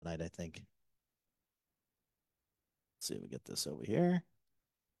side, I think. Let's see, we get this over here.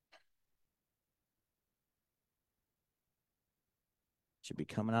 Should be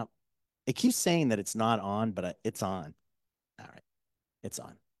coming up. It keeps saying that it's not on, but it's on. All right. It's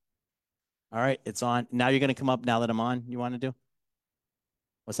on. All right. It's on. Now you're going to come up now that I'm on. You want to do?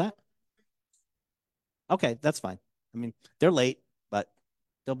 What's that? Okay. That's fine. I mean, they're late, but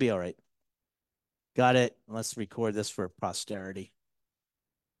they'll be all right. Got it. Let's record this for posterity.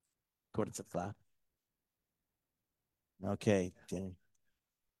 Record it to the cloud. Okay.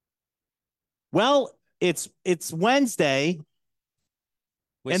 Well, it's Wednesday.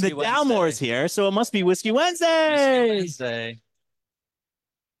 Whiskey And the Dalmore is here, so it must be Whiskey Wednesday. Whiskey Wednesday.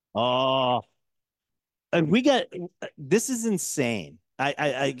 Oh, and we got this is insane.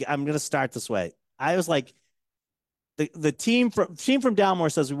 I'm gonna start this way. I was like, the team from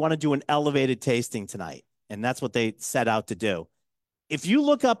Dalmore says we want to do an elevated tasting tonight, and that's what they set out to do. If you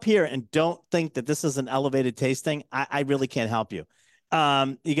look up here and don't think that this is an elevated tasting, I really can't help you.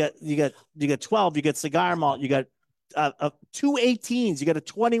 You got 12, you got cigar malt, you got two 18s, you got a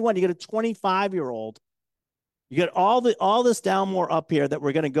 21, you got a 25-year-old. You got all this Dalmore up here that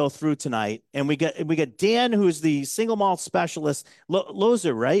we're going to go through tonight, and we got Dan, who's the single malt specialist,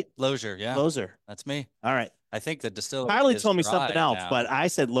 Loeser, right? Loeser, yeah, Loeser. that's me. All right. I think the distillery. Carly told me something else, now. but I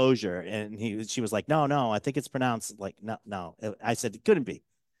said Loeser, and she was like, no, I think it's pronounced like no. I said it couldn't be.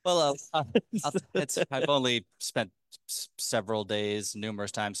 Well, I've only spent several days,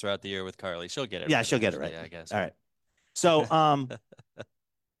 numerous times throughout the year with Carly. She'll get it. Yeah, right she'll get it right. I guess. All right. So,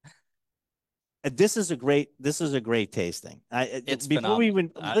 this is a great tasting. It's before we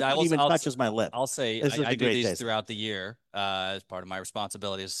even I'll touches my lip. I'll say I do these tasting. throughout the year as part of my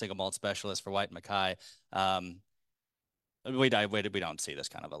responsibility as a single malt specialist for White and Mackay. We don't see this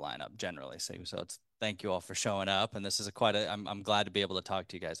kind of a lineup generally, so it's thank you all for showing up, and this is I'm glad to be able to talk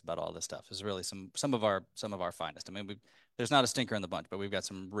to you guys about all this stuff. It's really some of our finest. I mean, there's not a stinker in the bunch, but we've got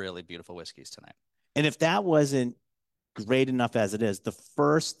some really beautiful whiskeys tonight. And if that wasn't great enough as it is, the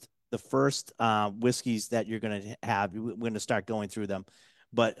first whiskeys that you're going to have, we're going to start going through them.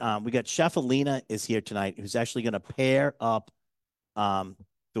 But we got Chef Alina is here tonight, who's actually going to pair up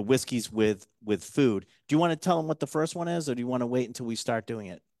the whiskeys with food. Do you want to tell them what the first one is, or do you want to wait until we start doing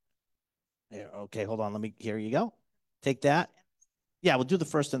it? Yeah, okay, hold on. Here you go. Take that. Yeah, we'll do the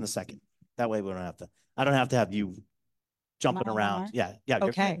first and the second. That way we don't have to. I don't have to have you jumping around. Yeah.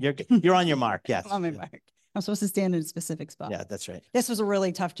 Okay. You're on your mark. Yes. I'm on my mark. I'm supposed to stand in a specific spot. Yeah, that's right. This was a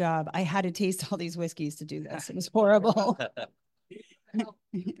really tough job. I had to taste all these whiskeys to do this. It was horrible.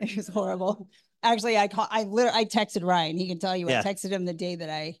 It was horrible. Actually, I texted Ryan. He can tell you. Yeah. I texted him the day that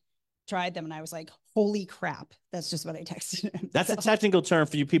I tried them, and I was like, "Holy crap!" That's just what I texted him. That's a technical term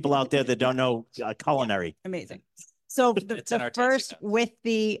for you people out there that don't know culinary. Yeah, amazing. So the first with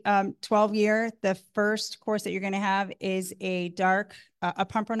the 12-year, the first course that you're going to have is a dark, a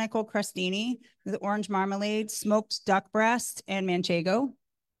pumpernickel crostini with orange marmalade, smoked duck breast, and manchego,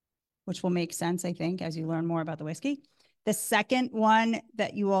 which will make sense, I think, as you learn more about the whiskey. The second one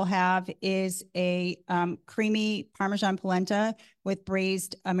that you will have is a creamy Parmesan polenta with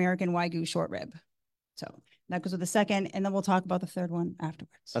braised American Wagyu short rib. So that goes with the second, and then we'll talk about the third one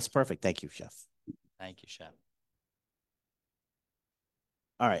afterwards. That's perfect. Thank you, Chef. Thank you, Chef.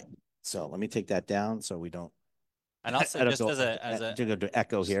 All right, so let me take that down so we don't. And also, just as a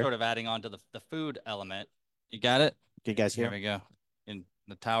echo here, sort of adding on to the food element. You got it? Can you guys hear? Here we go. In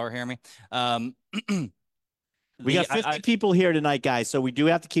the tower, hear me? We got 50 people here tonight, guys, so we do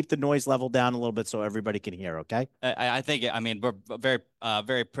have to keep the noise level down a little bit so everybody can hear. Okay. I think. I mean, we're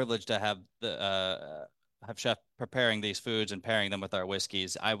very privileged to have have Chef preparing these foods and pairing them with our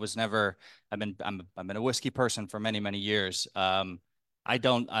whiskeys. I've been a whiskey person for many years. There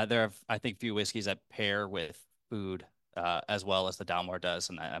are, I think, few whiskeys that pair with food as well as the Dalmore does,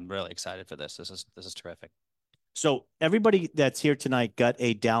 and I'm really excited for this. This is terrific. So everybody that's here tonight got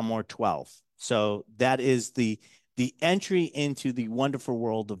a Dalmore 12. So that is the entry into the wonderful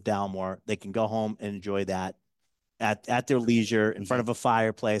world of Dalmore. They can go home and enjoy that at their leisure in front of a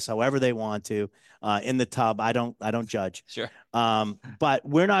fireplace, however they want to, in the tub. I don't judge. Sure. But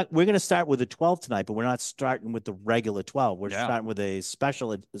we're going to start with a 12 tonight, but we're not starting with the regular 12. We're starting with a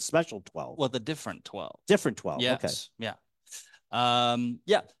special 12. Well, the different 12. Different 12. Yes. Okay. Yeah.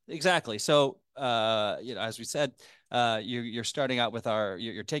 Yeah, exactly. So, as we said, you're starting out with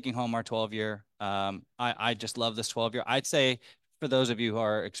you're taking home our 12-year. I just love this 12-year. I'd say, for those of you who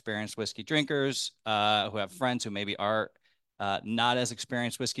are experienced whiskey drinkers, who have friends who maybe are not as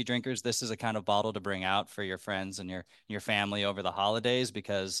experienced whiskey drinkers, this is a kind of bottle to bring out for your friends and your family over the holidays,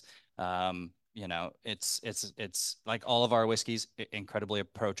 because You know, it's like all of our whiskeys, incredibly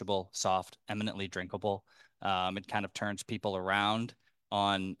approachable, soft, eminently drinkable. It kind of turns people around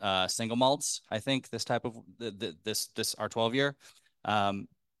on single malts. I think this type of this our 12-year.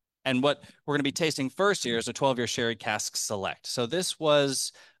 And what we're going to be tasting first here is a 12-year Sherry Cask Select. So this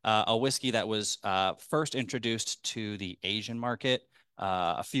was a whiskey that was first introduced to the Asian market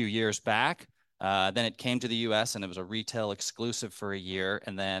a few years back. Then it came to the US and it was a retail exclusive for a year.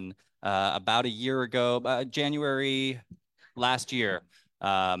 And then about a year ago, January last year,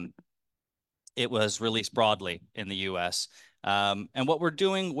 it was released broadly in the US. And what we're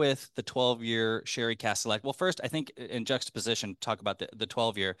doing with the 12-year Sherry Cask Select, well, first, I think in juxtaposition, talk about the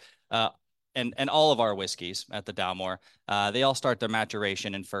 12-year, and all of our whiskeys at the Dalmore, they all start their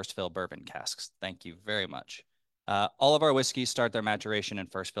maturation in first fill bourbon casks. Thank you very much. All of our whiskeys start their maturation in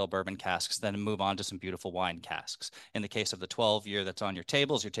first fill bourbon casks, then move on to some beautiful wine casks. In the case of the 12-year that's on your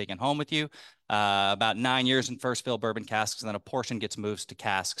tables, you're taking home with you, about 9 years in first fill bourbon casks, and then a portion gets moved to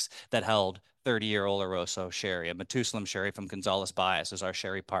casks that held 30-year Oloroso sherry. A Matusalem sherry from González Baez is our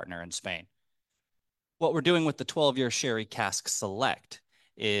sherry partner in Spain. What we're doing with the 12-year Sherry Cask Select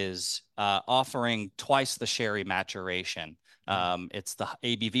is offering twice the sherry maturation. It's the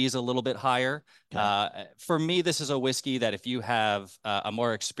ABV is a little bit higher. Okay. For me, this is a whiskey that if you have a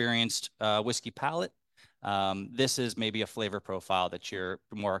more experienced whiskey palate, this is maybe a flavor profile that you're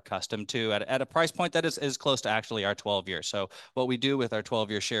more accustomed to at a price point that is close to actually our 12-year. So what we do with our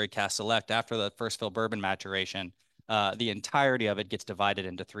 12-year Sherry Cask Select after the first fill bourbon maturation, the entirety of it gets divided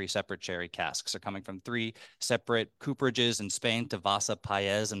into 3 separate sherry casks. They're coming from 3 separate cooperages in Spain, Tavasa,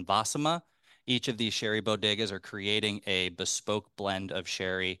 Paez, and Vasima. Each of these sherry bodegas are creating a bespoke blend of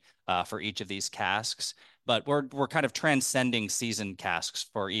sherry for each of these casks. But we're kind of transcending seasoned casks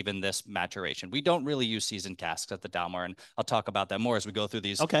for even this maturation. We don't really use seasoned casks at the Dalmore, and I'll talk about that more as we go through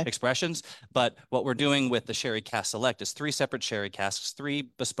these expressions. But what we're doing with the Sherry Cask Select is 3 separate sherry casks,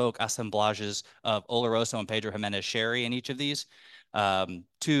 3 bespoke assemblages of Oloroso and Pedro Jimenez sherry in each of these,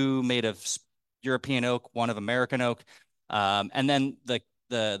 2 made of European oak, 1 of American oak, and then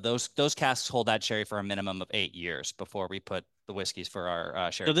those casks hold that sherry for a minimum of 8 years before we put the whiskeys for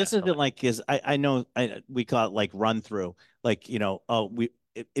our sherry. So this isn't like I know we call it like run through, like, you know,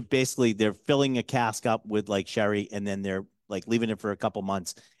 it basically they're filling a cask up with like sherry and then they're like leaving it for a couple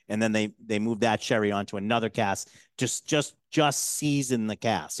months and then they move that sherry onto another cask, just season the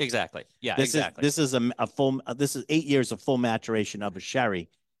cask. Exactly. Yeah, exactly. This is this is 8 years of full maturation of a sherry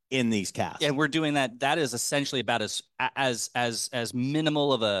in these casks. And we're doing that. That is essentially about as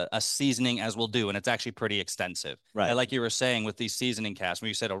minimal of a seasoning as we'll do. And it's actually pretty extensive. Right. And like you were saying with these seasoning casks, when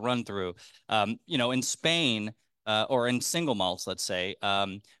you said a run through, you know, in Spain or in single malts, let's say,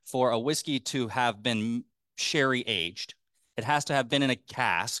 for a whiskey to have been sherry aged, it has to have been in a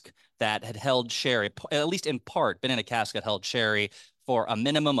cask that had held sherry, at least in part, been in a cask that held sherry for a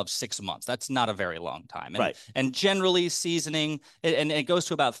minimum of 6 months. That's not a very long time. Right. And generally seasoning, and it goes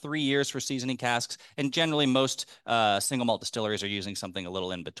to about 3 years for seasoning casks. And generally most single malt distilleries are using something a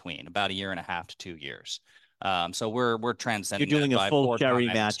little in between, about 1.5 to 2 years. So we're transcending. You're doing a full sherry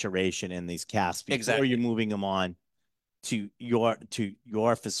maturation in these casks before you're moving them on to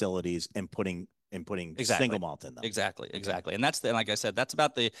your facilities and putting single malt in them. Exactly. And that's like I said, that's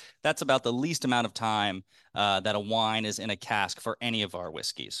about the least amount of time that a wine is in a cask for any of our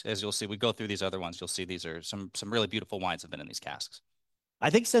whiskeys. As you'll see, we go through these other ones. You'll see these are some really beautiful wines have been in these casks. I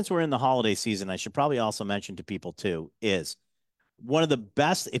think since we're in the holiday season, I should probably also mention to people too, is one of the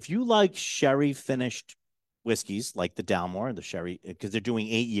best, if you like sherry finished whiskeys like the Dalmore, the sherry, because they're doing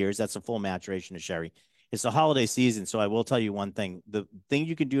 8 years, that's a full maturation of sherry. It's the holiday season. So I will tell you one thing, the thing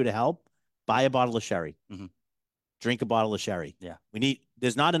you can do to help, buy a bottle of sherry. Mm-hmm. Drink a bottle of sherry. Yeah.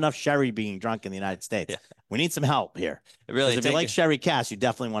 There's not enough sherry being drunk in the United States. Yeah. We need some help here. If you like sherry casks, you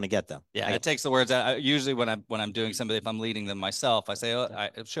definitely want to get them. Yeah. It takes the words out. Usually when I'm doing something, if I'm leading them myself, I say,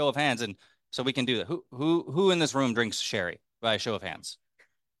 show of hands. And so we can do that. Who in this room drinks sherry by a show of hands?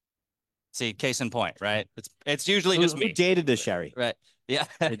 See, case in point, right? It's usually just me. Who dated the sherry? Right. Yeah.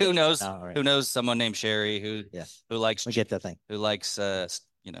 Who knows? Oh, right. Who knows someone named Sherry who likes, we get that thing. Who likes,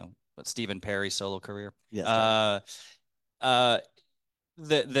 Stephen Perry's solo career. Yes. And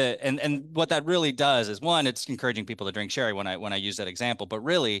what that really does is, one, it's encouraging people to drink sherry when I use that example, but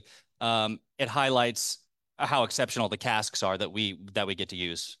really it highlights how exceptional the casks are that we get to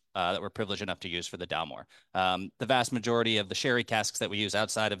use, that we're privileged enough to use for the Dalmore. The vast majority of the sherry casks that we use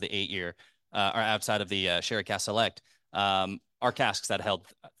outside of the 8-year or outside of the Sherry Cask Select are casks that held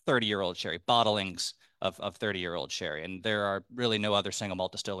 30-year-old sherry, bottlings of 30-year-old sherry. And there are really no other single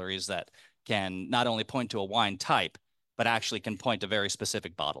malt distilleries that can not only point to a wine type, but actually can point to very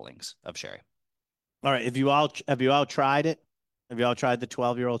specific bottlings of sherry. All right. Have you all tried it? Have you all tried the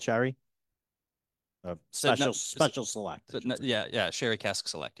 12-year-old cherry? Special select. Yeah. Sherry Cask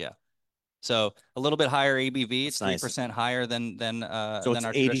Select. Yeah. So a little bit higher ABV. It's That's 3% higher than So it's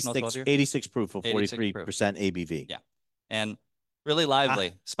our traditional 12-year. 86 proof or 86 proof. 43% ABV. Yeah. And really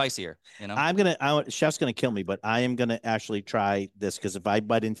lively, spicier, you know. Chef's gonna kill me, but I am gonna actually try this because if I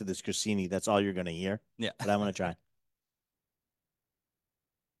bite into this Cressini, that's all you're gonna hear. Yeah. But I'm gonna try.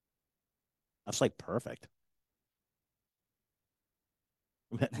 That's like perfect.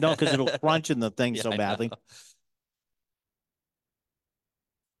 No, because it'll crunch in the thing Yeah, so I badly. know.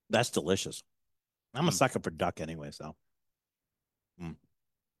 That's delicious. I'm a Mm. sucker for duck anyway, so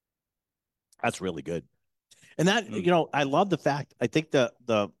that's really good. And that I love the fact. I think the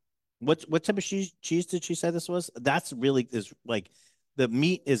what type of cheese did she say this was? That's really is like the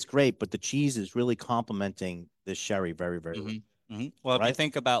meat is great, but the cheese is really complementing this sherry very very well. Well, if you Right?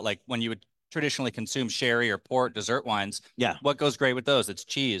 think about like when you would traditionally consume sherry or port dessert wines, Yeah. what goes great with those? It's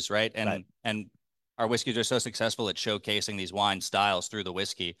cheese, right? Right. And our whiskeys are so successful at showcasing these wine styles through the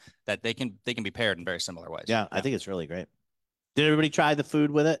whiskey that they can be paired in very similar ways. Yeah, I think it's really great. Did everybody try the food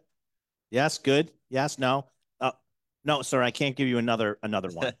with it? Yes, good. Yes, no. No, sir, I can't give you another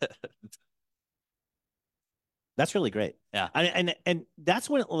one. That's really great. Yeah. And that's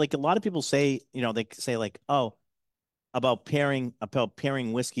when like a lot of people say, they say like, oh, about pairing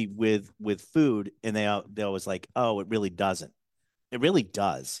whiskey with food, and they always like, oh, it really doesn't. It really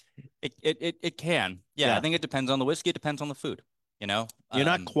does. It can. Yeah, I think it depends on the whiskey. It depends on the food. You know, You're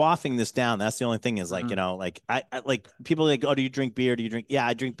not quaffing this down. That's the only thing is like, like I like people like, oh, do you drink beer? Do you drink? Yeah,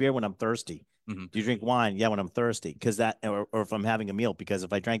 I drink beer when I'm thirsty. Do you drink wine? Yeah, when I'm thirsty. Because or if I'm having a meal, because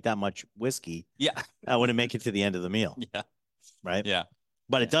if I drank that much whiskey, yeah, I wouldn't make it to the end of the meal. Yeah. Right. Yeah.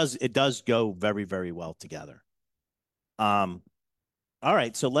 But it does go very, very well together. All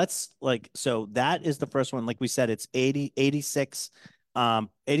right. So so that is the first one. Like we said, it's 86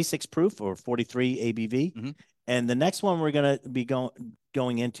 proof or 43 ABV. And the next one we're going to be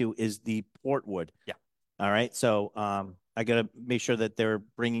going into is the Portwood. Yeah. All right. So, I got to make sure that they're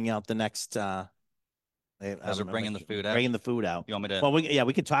bringing out the next, as they're bringing the food out. Bringing the food out. You want me to? Well,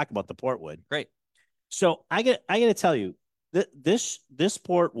 we can talk about the Portwood. Great. So I got to tell you that this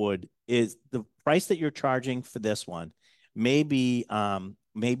Portwood is the price that you're charging for this one. Maybe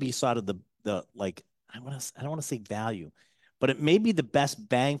sort of the like I don't want to say value, but it may be the best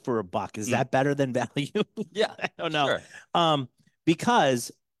bang for a buck. Is that better than value? Yeah, I don't know. Sure.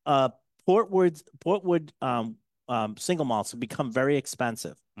 Because Portwood single malts have become very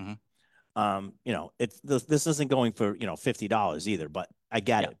expensive. This isn't going for $50 either, but I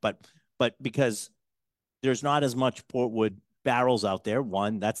get it. But because there's not as much Portwood barrels out there,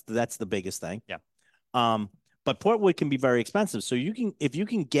 that's the biggest thing. Yeah. But Portwood can be very expensive. So if you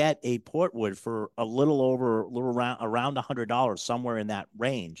can get a Portwood for around $100, somewhere in that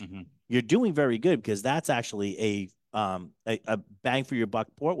range, you're doing very good because that's actually a bang for your buck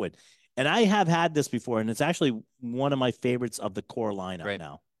Portwood. And I have had this before, and it's actually one of my favorites of the core lineup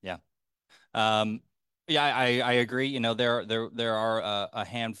now. Yeah. I agree. There are a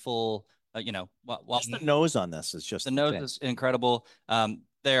handful. Just the nose on this is just the nose is incredible.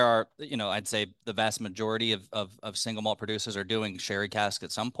 There are, I'd say the vast majority of single malt producers are doing sherry cask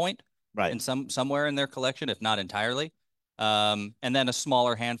at some point, right? And somewhere in their collection, if not entirely. And then a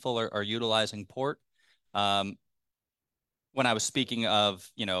smaller handful are utilizing port. When I was speaking of,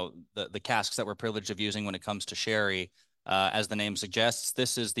 the casks that we're privileged of using when it comes to sherry, as the name suggests,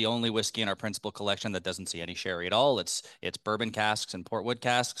 this is the only whiskey in our principal collection that doesn't see any sherry at all. It's bourbon casks and Portwood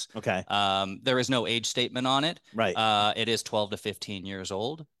casks. Okay. There is no age statement on it. Right. It is 12 to 15 years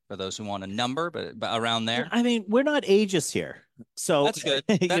old for those who want a number, but around there. I mean, we're not ageist here, so that's good.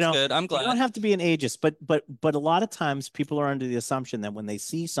 That's good. I'm glad. You don't have to be an ageist, but a lot of times people are under the assumption that when they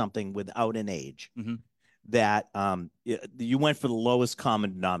see something without an age, that you went for the lowest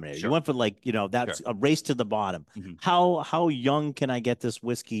common denominator. Sure. You went for that's a race to the bottom. How young can I get this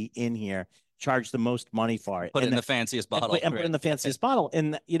whiskey in here? Charge the most money for it. Put it in the fanciest bottle. And put in the fanciest bottle.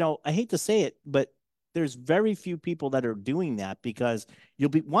 And I hate to say it, but there's very few people that are doing that because you'll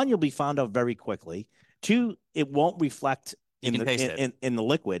be found out very quickly. Two, it won't reflect in the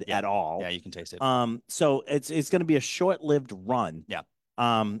liquid at all. Yeah, you can taste it. So it's going to be a short-lived run. Yeah.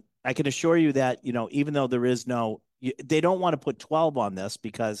 I can assure you that, even though there is they don't want to put 12 on this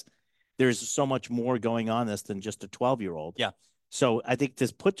because there's so much more going on this than just a 12-year-old. Yeah. So I think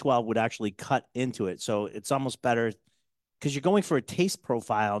this put 12 would actually cut into it. So it's almost better because you're going for a taste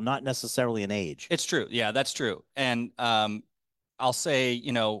profile, not necessarily an age. It's true. Yeah, that's true. And I'll say,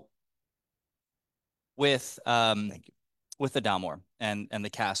 with with the Dalmore and the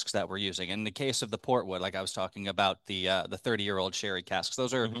casks that we're using. In the case of the Portwood, like I was talking about the 30-year-old sherry casks,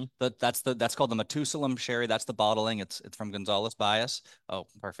 those are that's called the Methuselah sherry. That's the bottling. It's from Gonzales Bias. Oh,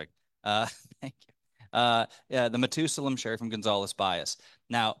 perfect. Thank you. Yeah, the Methuselah sherry from Gonzales Bias.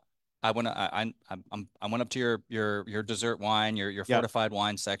 Now, I went up to your dessert wine, your fortified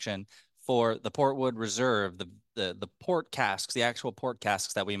wine section for the Portwood Reserve. The port casks, the actual port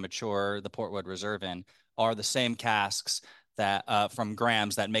casks that we mature the Portwood Reserve in, are the same casks that from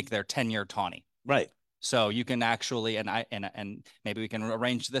Graham's that make their 10-year tawny. Right. So you can actually, and maybe we can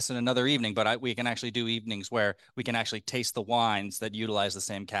arrange this in another evening, but we can actually do evenings where we can actually taste the wines that utilize the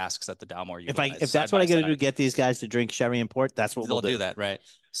same casks that the Dalmore utilizes. If that's what I got to do, get these guys to drink sherry and port, that's what they'll do. That, right?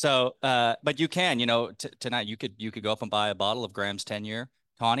 So, but you can, tonight you could go up and buy a bottle of Graham's 10-year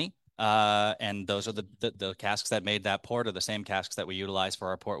tawny. And those are the casks that made that port are the same casks that we utilize for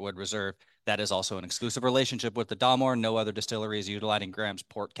our Portwood Reserve. That is also an exclusive relationship with the Dalmore. No other distillery is utilizing Graham's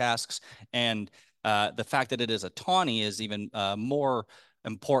port casks. And the fact that it is a tawny is even more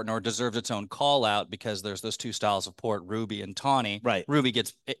important, or deserves its own call out, because there's those two styles of port, ruby and tawny. Right. Ruby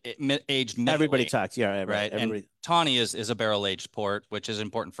gets aged middle. Everybody talks. Yeah. Right. Everybody. And tawny is a barrel aged port, which is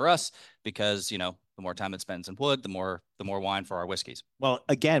important for us because, the more time it spends in wood, the more wine for our whiskeys. Well,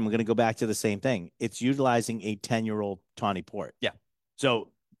 again, we're going to go back to the same thing. It's utilizing a 10-year-old tawny port. Yeah. So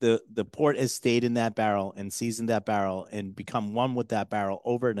the port has stayed in that barrel and seasoned that barrel and become one with that barrel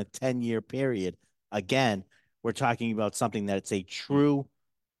over in a 10-year period. Again, we're talking about something that it's a true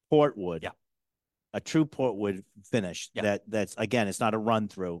Portwood. Yeah. A true Portwood finish. Yeah. That's again, it's not a run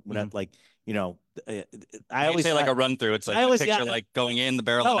through. We're not like, I always say like a run through. It's like a picture like going in the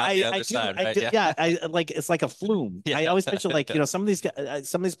barrel and out the other side. Right? Yeah, I like it's like a flume. Yeah. I always picture like some of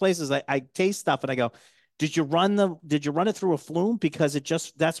these places I taste stuff and I go, did you run it through a flume? Because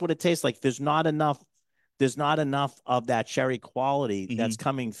that's what it tastes like. There's not enough of that sherry quality that's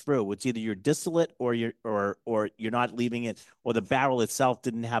coming through. It's either your distillate or you're not leaving it, or the barrel itself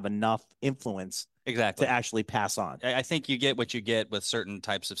didn't have enough influence to actually pass on. I think you get what you get with certain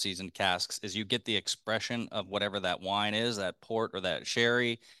types of seasoned casks is you get the expression of whatever that wine is, that port or that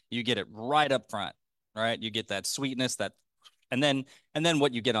sherry. You get it right up front, right? You get that sweetness, and then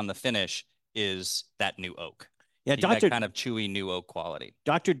what you get on the finish is that new oak. Yeah, that kind of chewy new oak quality.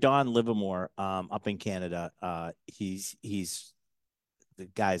 Dr. Don Livermore, up in Canada, he's the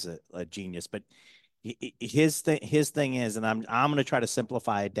guy's a genius, but his thing is, and I'm going to try to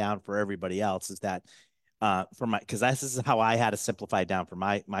simplify it down for everybody else, is that because this is how I had to simplify it down for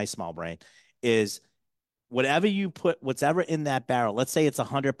my small brain, is whatever you put, whatever in that barrel, let's say it's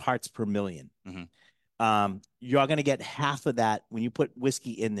 100 parts per million. You're going to get half of that when you put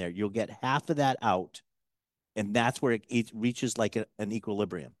whiskey in there. You'll get half of that out. And that's where it reaches like an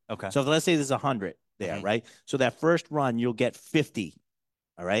equilibrium. Okay. So let's say there's 100 there, right? So that first run, you'll get 50.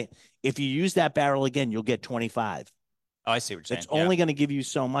 All right. If you use that barrel again, you'll get 25. Oh, I see what you're saying. It's only going to give you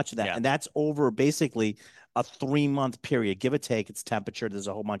so much of that. Yeah. And that's over basically a 3-month period, give or take. It's temperature. There's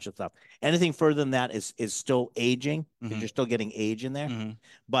a whole bunch of stuff. Anything further than that is still aging, because you're still getting age in there.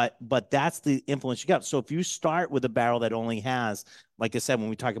 But that's the influence you got. So if you start with a barrel that only has, like I said, when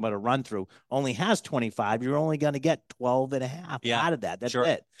we talk about a run through, only has 25, you're only going to get 12 and a half out of that. That's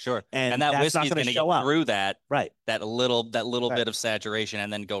it. Sure. And that whiskey is going to get through that, right? That little bit of saturation,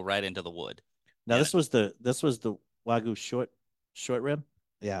 and then go right into the wood. Now this was the Wagyu short rib.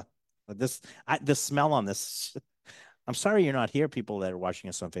 Yeah. The smell on this. I'm sorry you're not here, people that are watching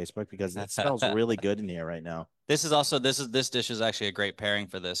us on Facebook, because it smells really good in here right now. This dish is actually a great pairing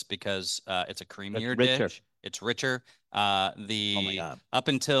for this because it's a creamier dish. It's richer. Oh my God. Up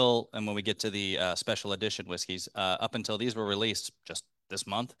until, and when we get to the special edition whiskeys, up until these were released just this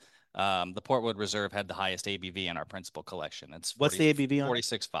month, the Portwood Reserve had the highest ABV in our principal collection. What's the ABV on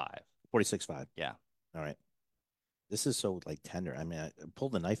 46.5. 46.5. Yeah. All right. This is so like tender. I mean, I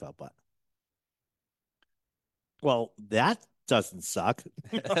pulled the knife out, but well, that doesn't suck.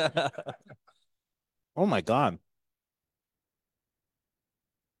 Oh my God.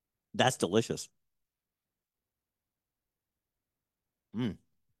 That's delicious. And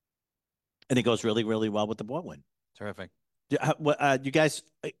it goes really, really well with the Portwood. Terrific. You guys,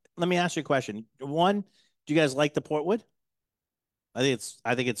 let me ask you a question. One, do you guys like the Portwood? I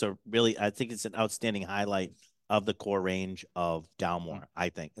think it's an outstanding highlight of the core range of Dalmore. I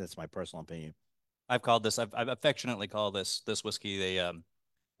think that's my personal opinion. I've affectionately called this whiskey a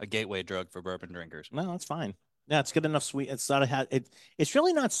gateway drug for bourbon drinkers. No, that's fine. Yeah, it's good enough sweet. It's not it's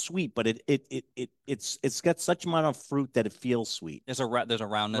really not sweet, but it's got such amount of fruit that it feels sweet. There's a roundness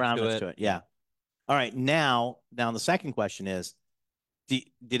to it. Yeah. All right. Now the second question is,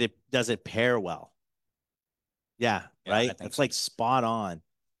 does it pair well? Yeah, Yeah, I right. think It's so. like spot on.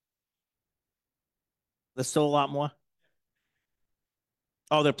 There's still a lot more.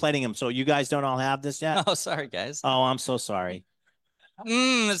 Oh, they're plating them. So you guys don't all have this yet? Oh, sorry, guys. Oh, I'm so sorry.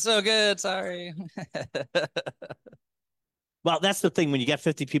 It's so good. Sorry. Well, that's the thing when you get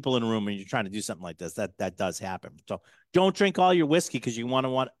 50 people in a room and you're trying to do something like this, that does happen. So don't drink all your whiskey because you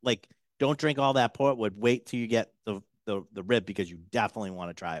want like don't drink all that Portwood. Wait till you get the rib because you definitely want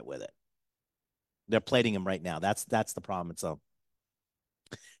to try it with it. They're plating them right now. That's the problem. It's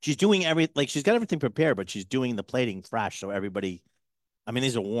she's doing she's got everything prepared, but she's doing the plating fresh so everybody. I mean,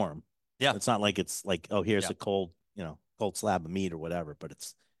 these are warm. Yeah. It's not like it's like, oh, here's a cold, cold slab of meat or whatever, but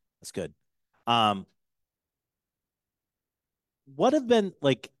it's good. What have been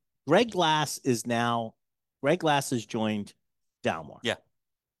like Greg Glass has joined Dalmore. Yeah.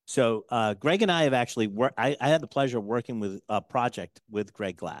 So Greg and I have actually worked. I had the pleasure of working with a project with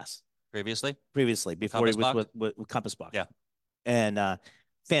Greg Glass Previously, before he was with Compass Box. Yeah. And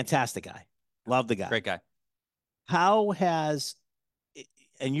fantastic guy. Love the guy. Great guy. How has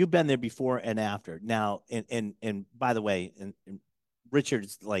and you've been there before and after. Now, and by the way, and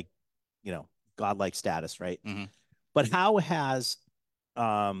Richard's like, godlike status, right? Mm-hmm. But how is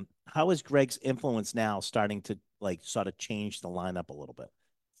Greg's influence now starting to like sort of change the lineup a little bit?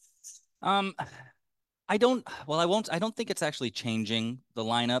 I don't think it's actually changing the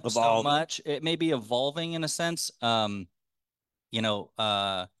lineup so much. It may be evolving in a sense. Richard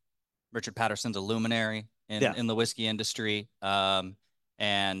Patterson's a luminary in the whiskey industry, and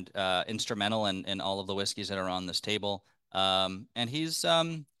instrumental in all of the whiskeys that are on this table. And he's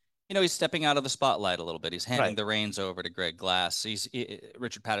he's stepping out of the spotlight a little bit. He's handing the reins over to Greg Glass.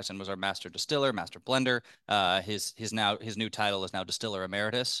 Richard Patterson was our master distiller, master blender. His new title is now distiller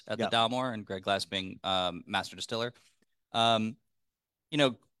emeritus at the Dalmore, and Greg Glass being master distiller. What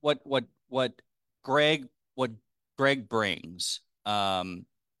Greg brings, apart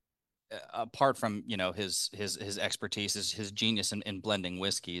from his expertise, his genius in blending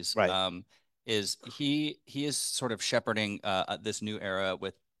whiskeys, is he is sort of shepherding this new era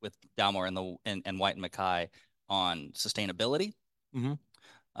with Dalmore and White and Mackay on sustainability,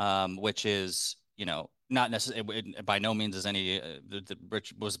 which is not necessarily, by no means is any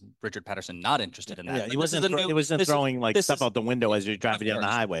was Richard Patterson not interested in that. Yeah, he wasn't throwing stuff out the window as you're driving down the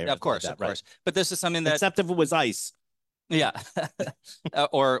highway. Of course. But this is something that, except if it was ice. Yeah.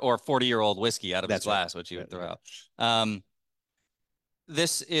 or 40-year-old whiskey out of his glass, which you would throw out.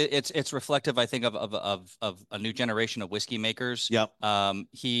 It's reflective, I think, of a new generation of whiskey makers. Yep.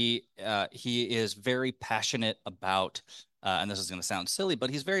 He is very passionate about, and this is going to sound silly, but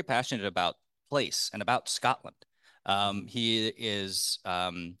he's very passionate about place and about Scotland. He's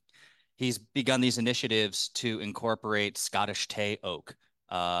begun these initiatives to incorporate Scottish Tay oak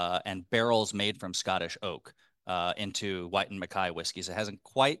and barrels made from Scottish oak into White and Mackay whiskeys. It hasn't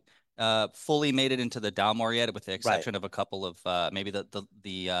quite fully made it into the Dalmore yet, with the exception of a couple of maybe the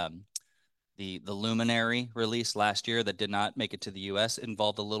Luminary release last year that did not make it to the U.S.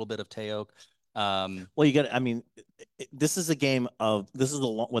 involved a little bit of Tay oak. Well, this is what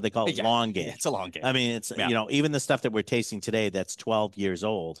they call a long game. It's a long game. I mean, it's even the stuff that we're tasting today that's 12 years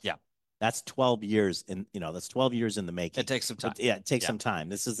old. Yeah. That's 12 years that's 12 years in the making. It takes some time. It takes some time.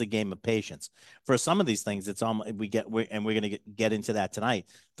 This is a game of patience. For some of these things, it's almost we're going to get into that tonight.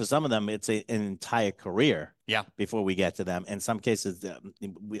 For some of them, it's an entire career. Yeah. Before we get to them. In some cases,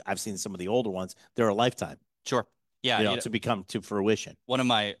 I've seen some of the older ones. They're a lifetime. Sure. Yeah. To become to fruition. One of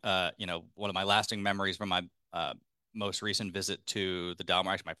my lasting memories from my most recent visit to the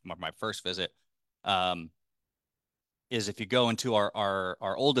Dalmore, actually my first visit, is if you go into our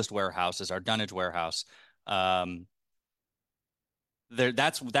oldest warehouse, is our dunnage warehouse.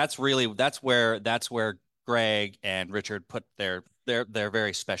 That's where Greg and Richard put their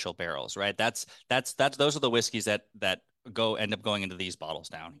very special barrels, right? Those are the whiskeys that end up going into these bottles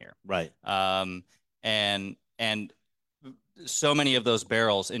down here. Right. And so many of those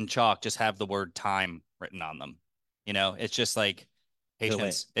barrels in chalk just have the word time written on them. It's just like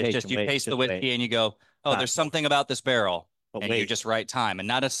patience. It's just you taste the whiskey and you go, oh, there's something about this barrel, and you just write time, and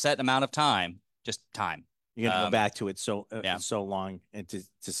not a set amount of time, just time. You're gonna go back to it so long, and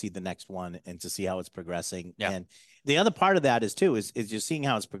to see the next one and to see how it's progressing. Yeah. And the other part of that is you're seeing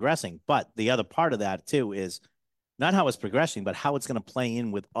how it's progressing, but the other part of that too is not how it's progressing, but how it's going to play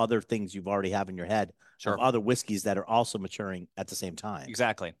in with other things you've already have in your head. Sure. Of other whiskeys that are also maturing at the same time.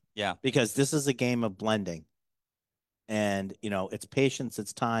 Exactly. Yeah. Because this is a game of blending. And, it's patience,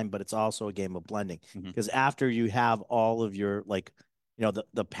 it's time, but it's also a game of blending. Because after you have all of your,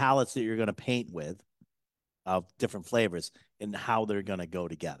 the palettes that you're going to paint with of different flavors and how they're going to go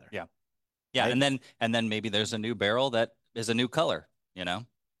together. Yeah. Yeah, right? and then maybe there's a new barrel that is a new color, you know?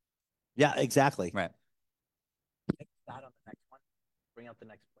 Yeah, exactly. Right. Start on the next one. Bring out the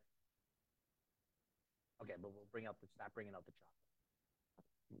next plate. Okay, but we'll start bringing out the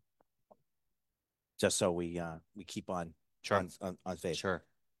chocolate. Just so we keep on Sure. on faith. Sure.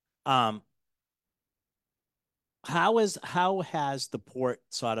 Um, how has the port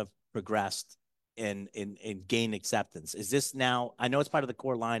sort of progressed and gained acceptance? Is this now? I know it's part of the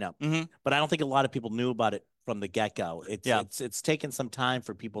core lineup, but I don't think a lot of people knew about it from the get go. It's taken some time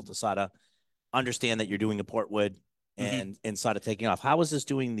for people to sort of understand that you're doing a Portwood and sort of taking off. How is this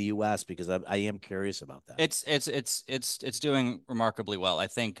doing in the U.S.? Because I am curious about that. It's doing remarkably well. I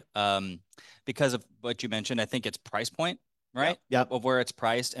think because of what you mentioned, I think it's price point, right? Yep. Of where it's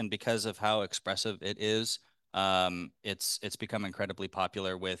priced, and because of how expressive it is, it's become incredibly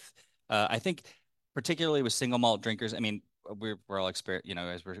popular with I think particularly with single malt drinkers. I mean, we're all as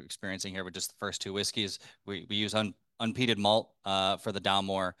we're experiencing here with just the first two whiskeys, we use unpeated malt for the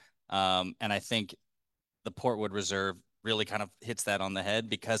Dalmore, and I think the Portwood Reserve really kind of hits that on the head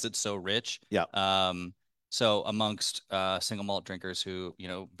because it's so rich. Yeah. So amongst single malt drinkers who,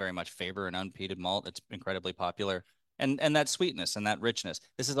 very much favor an unpeated malt, it's incredibly popular. And that sweetness and that richness.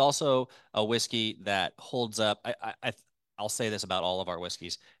 This is also a whiskey that holds up. I'll say this about all of our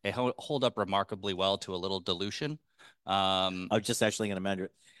whiskeys. They hold up remarkably well to a little dilution. I was just actually going to measure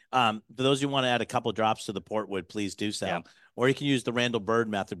it. For those who want to add a couple drops to the Portwood, please do so. Yeah. Or you can use the Randall Bird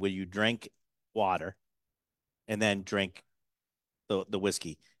method where you drink water and then drink the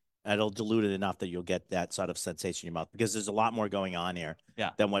whiskey. And it'll dilute it enough that you'll get that sort of sensation in your mouth, because there's a lot more going on here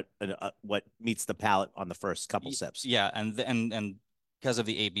than what meets the palate on the first couple sips. Yeah, and because of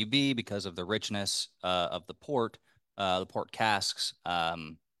the ABV, because of the richness of the port casks,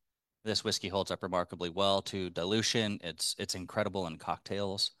 this whiskey holds up remarkably well to dilution. It's incredible in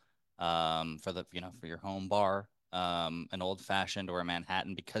cocktails, for your home bar, an old fashioned or a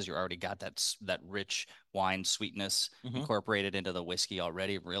Manhattan, because you already got that rich wine sweetness incorporated into the whiskey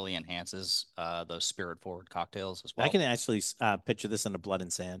already. Really enhances those spirit forward cocktails as well. I can actually picture this in the Blood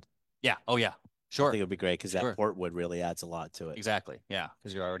and Sand. Yeah. Oh yeah. Sure. I think it would be great because that Portwood really adds a lot to it. Exactly. Yeah.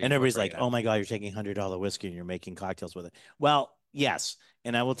 Because you're already. And everybody's like, "Oh my God, you're taking $100 whiskey and you're making cocktails with it." Well, yes,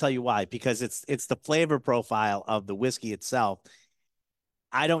 and I will tell you why. Because it's the flavor profile of the whiskey itself.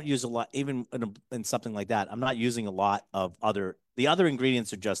 I don't use a lot, even in something like that. I'm not using a lot of the other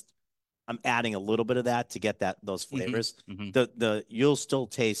ingredients are just, I'm adding a little bit of that to get those flavors. You'll still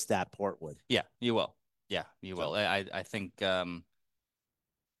taste that Portwood. Yeah, you will. Yeah, you will. I think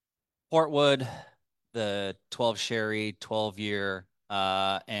Portwood, the 12 sherry, 12-year,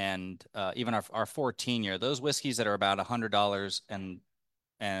 and even our 14-year, those whiskeys that are about $100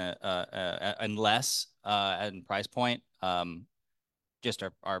 and less in price point, just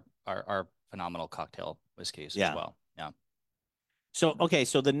are phenomenal cocktail whiskeys as well. Yeah. So okay,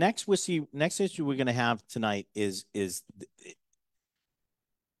 so the next issue we're gonna have tonight is it's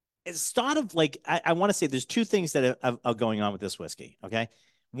sort of like, I want to say there's two things that are going on with this whiskey. Okay,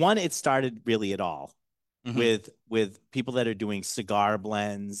 one, it started really at all with people that are doing cigar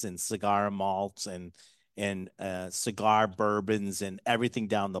blends and cigar malts and cigar bourbons and everything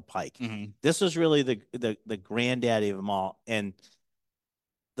down the pike. This was really the granddaddy of them all, and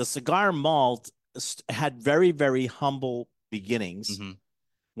the cigar malt had very, very humble beginnings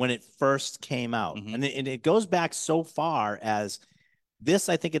when it first came out, and it goes back so far as this.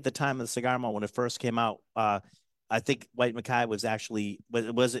 I think at the time of the cigar malt when it first came out, I think White Mackay was actually, but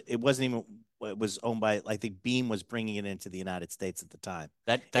it wasn't even. It was owned by, I think Beam was bringing it into the United States at the time.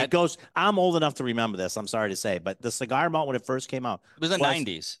 That goes. I'm old enough to remember this. I'm sorry to say, but the cigar malt when it first came out, it was the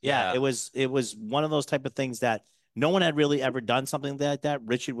 90s. Yeah, it was one of those type of things that no one had really ever done something like that.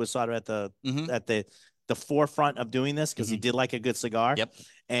 Richard was sort of at the forefront of doing this because he did like a good cigar. Yep.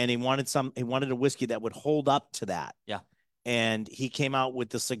 And he wanted a whiskey that would hold up to that. Yeah. And he came out with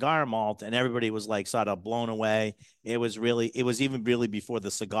the cigar malt, and everybody was like sort of blown away. It was even really before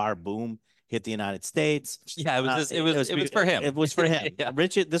the cigar boom hit the United States. Yeah, it was for him. It was for him. Yeah.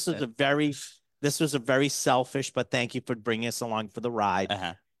 Richard, this was a very selfish, but thank you for bringing us along for the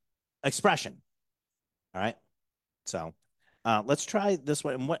ride. Expression. All right. So, let's try this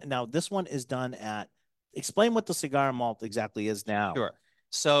one. Now this one is done at. Explain what the cigar malt exactly is now. Sure.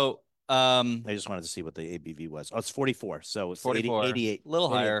 So, I just wanted to see what the ABV was. Oh, it's 44. So it's 44, 88, a little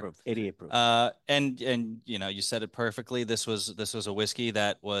higher. Proof, 88 proof. And you said it perfectly. This was a whiskey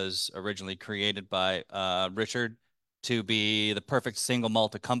that was originally created by Richard to be the perfect single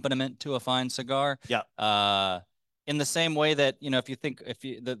malt accompaniment to a fine cigar. Yeah. in the same way that, you know, if you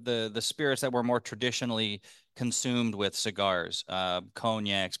the spirits that were more traditionally consumed with cigars,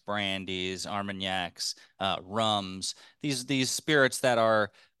 cognacs, brandies, armagnacs, rums, these spirits that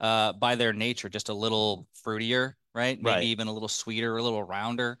are by their nature just a little fruitier, right? Maybe even a little sweeter, a little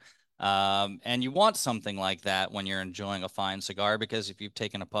rounder. And you want something like that when you're enjoying a fine cigar, because if you've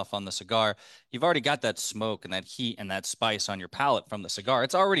taken a puff on the cigar, you've already got that smoke and that heat and that spice on your palate from the cigar.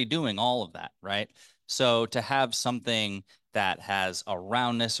 It's already doing all of that, right? So to have something that has a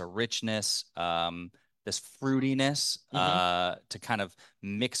roundness, a richness, this fruitiness, to kind of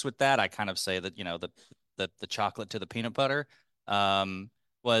mix with that, I kind of say that, you know, the chocolate to the peanut butter,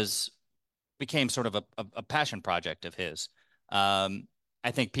 became sort of a passion project of his. I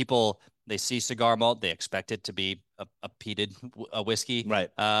think people, they see cigar malt, they expect it to be a peated whiskey, right?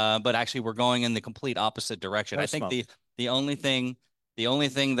 But actually, we're going in the complete opposite direction. I think the only thing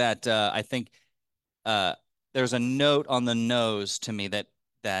that I think there's a note on the nose to me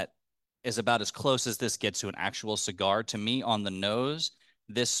that is about as close as this gets to an actual cigar. To me, on the nose,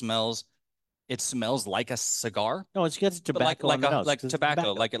 it smells like a cigar. No, it's got tobacco on the nose. Like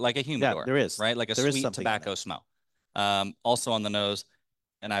tobacco, like a humidor. Yeah, there is, right? Like a sweet tobacco smell. Also on the nose.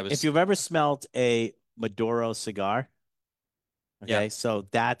 And if you've ever smelled a Maduro cigar, okay, so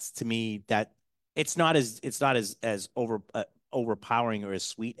that's, to me, that it's not as overpowering or as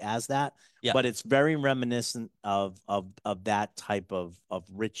sweet as that, but it's very reminiscent of that type of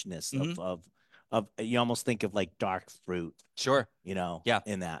richness, of you almost think of like dark fruit. Sure. You know,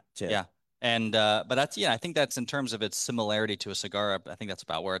 in that too. Yeah. And but that's, I think that's, in terms of its similarity to a cigar, I think that's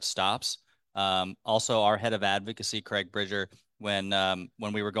about where it stops. Also, our head of advocacy, Craig Bridger, when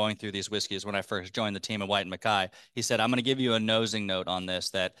we were going through these whiskeys, when I first joined the team at White & Mackay, he said, I'm going to give you a nosing note on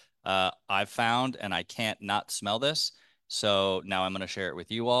this that I've found, and I can't not smell this. So now I'm going to share it with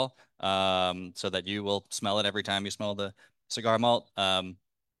you all, so that you will smell it every time you smell the cigar malt. It's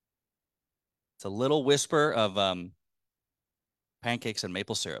a little whisper of pancakes and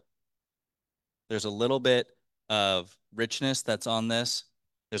maple syrup. There's a little bit of richness that's on this.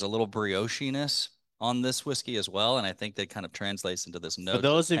 There's a little brioche-ness on this whiskey as well, and I think that kind of translates into this note. For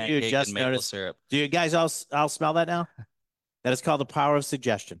those of you who just noticed, syrup. Do you guys all smell that now? That is called the power of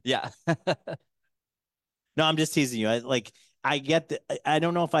suggestion. Yeah. No, I'm just teasing you. I get that. I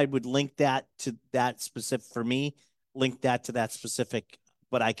don't know if I would link that to that specific, for me, link that to that specific,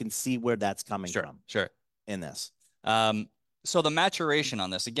 but I can see where that's coming from. Sure. In this. So the maturation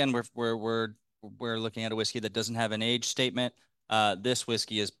on this, again, we're looking at a whiskey that doesn't have an age statement. This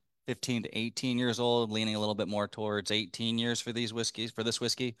whiskey is 15 to 18 years old, leaning a little bit more towards 18 years for this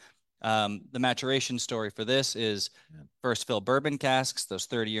whiskey. The maturation story for this is first fill bourbon casks, those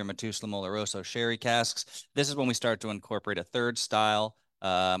 30-year Methuselah Oloroso sherry casks. This is when we start to incorporate a third style,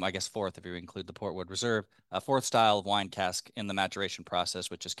 I guess fourth if you include the Portwood Reserve, a fourth style of wine cask in the maturation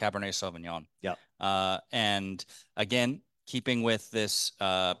process, which is Cabernet Sauvignon. Yeah. And again, keeping with this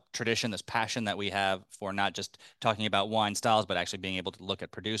tradition, this passion that we have for not just talking about wine styles, but actually being able to look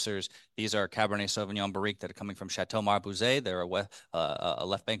at producers. These are Cabernet Sauvignon Barrique that are coming from Chateau Marbouzet. They're a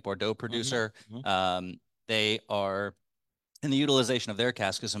left bank Bordeaux producer. They are, and the utilization of their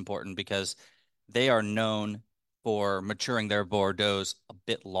cask is important because they are known for maturing their Bordeaux's a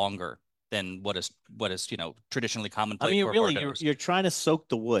bit longer than what is traditionally commonplace. I mean, you're trying to soak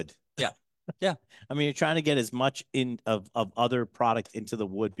the wood. Yeah. I mean, you're trying to get as much of other product into the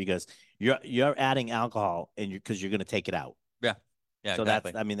wood because you're adding alcohol because you're going to take it out. Yeah. So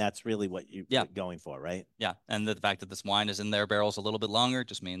exactly. that's really what you're going for, right? Yeah. And the fact that this wine is in their barrels a little bit longer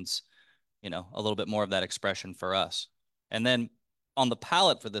just means, a little bit more of that expression for us. And then on the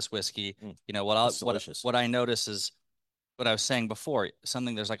palate for this whiskey, what I notice is what I was saying before,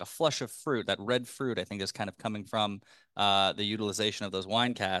 there's like a flush of fruit, that red fruit, I think is kind of coming from the utilization of those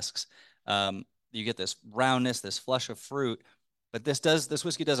wine casks. You get this roundness, this flush of fruit, but this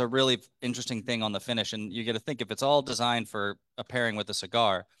whiskey does a really interesting thing on the finish. And you get to think, if it's all designed for a pairing with a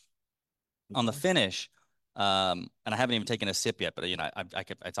cigar, on the finish, and I haven't even taken a sip yet, but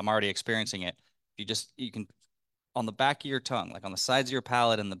I'm already experiencing it. You can, on the back of your tongue, like on the sides of your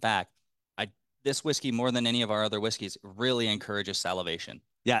palate and the back, this whiskey, more than any of our other whiskeys, really encourages salivation.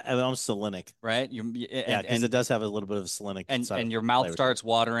 Yeah, almost salinic, right? Because it does have a little bit of salinic, and your mouth starts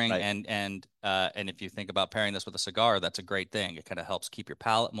watering, right. and if you think about pairing this with a cigar, that's a great thing. It kind of helps keep your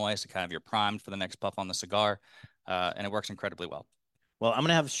palate moist. You're primed for the next puff on the cigar, and it works incredibly well. Well, I'm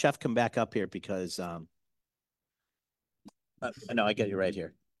gonna have Chef come back up here because no, I get you right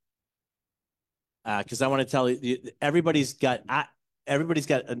here. Because I want to tell you, everybody's got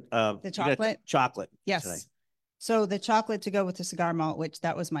the chocolate. Chocolate. Yes. Today. So the chocolate to go with the cigar malt, which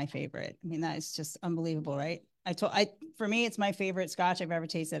that was my favorite. I mean, that is just unbelievable, right? For me, it's my favorite Scotch I've ever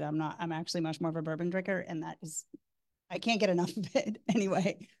tasted. I'm actually much more of a bourbon drinker, and I can't get enough of it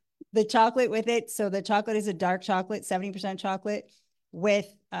anyway. The chocolate with it. So the chocolate is a dark chocolate, 70% chocolate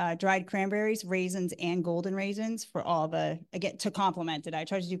with dried cranberries, raisins, and golden raisins for again, to complement it. I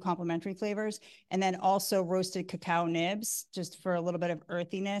tried to do complementary flavors, and then also roasted cacao nibs just for a little bit of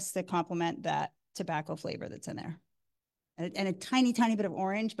earthiness to complement that tobacco flavor that's in there. And a tiny, tiny bit of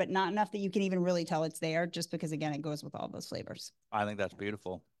orange, but not enough that you can even really tell it's there, just because, again, it goes with all those flavors. I think that's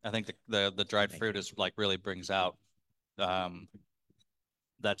beautiful. I think the dried fruit is like really brings out that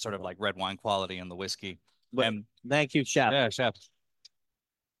sort of like red wine quality in the whiskey. Thank you, Chef. Yeah, Chef.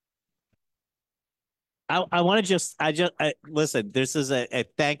 I want to listen, this is a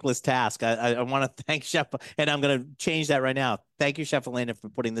thankless task. I want to thank Chef, and I'm going to change that right now. Thank you, Chef Alina, for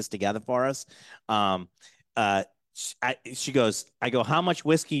putting this together for us. She goes, I go, how much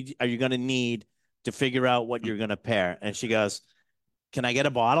whiskey are you going to need to figure out what you're going to pair? And she goes, can I get a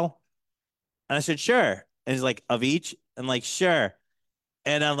bottle? And I said, sure. And he's like, of each? And like, sure.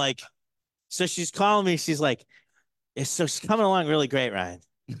 And I'm like, so she's calling me. She's like, so she's coming along really great, Ryan.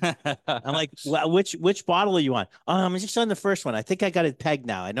 I'm like, well, which bottle are you on? Oh, I'm just on the first one. I think I got it pegged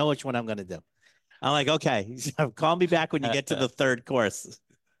now. I know which one I'm going to do. I'm like, okay, call me back when you get to the third course.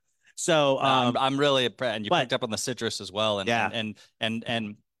 So I'm really impressed, and you picked up on the citrus as well, and yeah,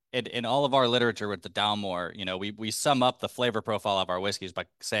 and in all of our literature with the Dalmore, you know, we sum up the flavor profile of our whiskeys by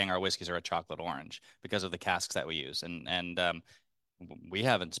saying our whiskeys are a chocolate orange because of the casks that we use, and we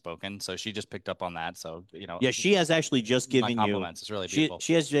haven't spoken, so she just picked up on that. So, you know, yeah, she has actually just given you. It's really beautiful.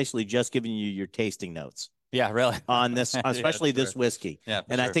 She has basically just given you your tasting notes. Yeah, really. On this, especially this whiskey. Yeah,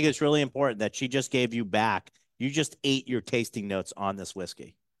 and I think it's really important that she just gave you back. You just ate your tasting notes on this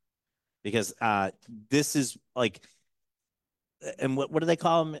whiskey, because this is like, and what do they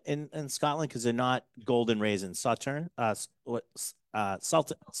call them in Scotland? Because they're not golden raisins, sultans,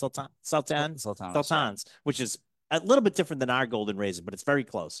 which is a little bit different than our golden raisin, but it's very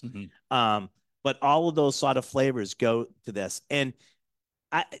close. Mm-hmm. But all of those sort of flavors go to this. And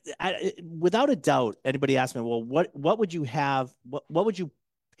I without a doubt, anybody asked me, well, what would you have? What would you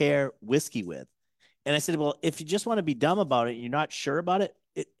pair whiskey with? And I said, well, if you just want to be dumb about it, you're not sure about it,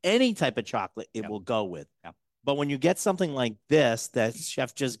 any type of chocolate it will go with. Yeah. But when you get something like this that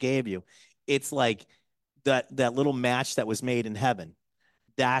Chef just gave you, it's like that little match that was made in heaven.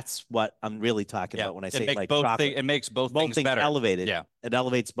 That's what I'm really talking about when I say like chocolate. It makes both things better. Elevated. Yeah. It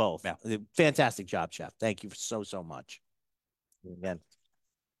elevates both. Yeah. Fantastic job, Chef. Thank you so much. Again.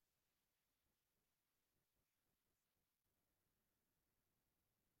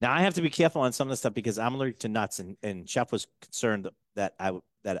 Now I have to be careful on some of the stuff because I'm allergic to nuts, and Chef was concerned that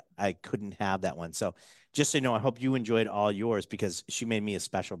I couldn't have that one. So just so you know, I hope you enjoyed all yours because she made me a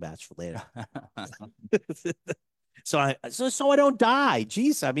special batch for later. So I don't die.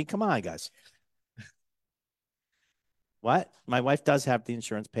 Jeez, I mean, come on, guys. What? My wife does have the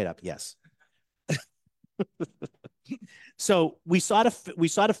insurance paid up. Yes. So we sort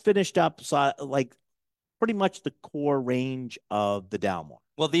of finished up, like pretty much the core range of the Dalmore.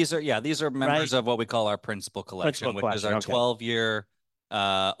 Well, these are members of what we call our principal collection, which is our 12-year,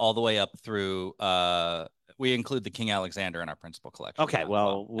 all the way up through. We include the King Alexander in our principal collection. Okay,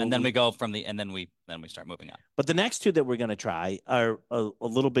 well, and then we go from and then we start moving on. But the next two that we're going to try are a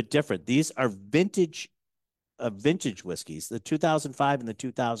little bit different. These are vintage whiskeys, the 2005 and the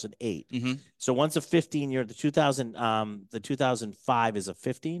 2008. Mm-hmm. So one's a 15-year. The 2005 is a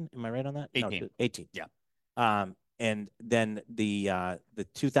 15. Am I right on that? 18. No, 18. Yeah. And then the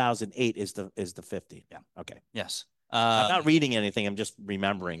 2008 is the 15. Yeah. Okay. Yes. I'm not reading anything. I'm just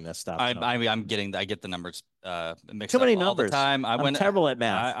remembering this stuff. I get the numbers mixed Too many up all numbers. the time. I'm terrible at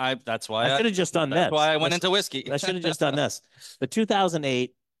math. That's why I should have just done this. That's why I went into whiskey. I should have just done this. The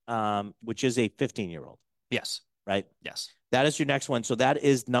 2008, which is a 15-year-old. Yes. Right. Yes. That is your next one. So that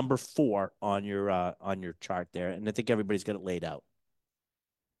is number 4 on your chart there, and I think everybody's got it laid out.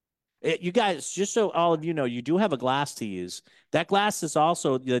 You guys, just so all of you know, you do have a glass to use. That glass is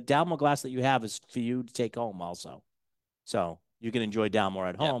also the Dalmore glass that you have is for you to take home also. So you can enjoy Dalmore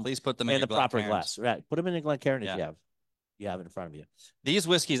at home. Please put them in the proper glass. Right. Put them in a Glencairn if you have it in front of you. These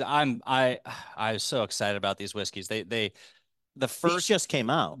whiskeys, I'm so excited about these whiskeys. These just came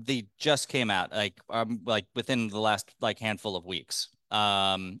out. They just came out like within the last handful of weeks.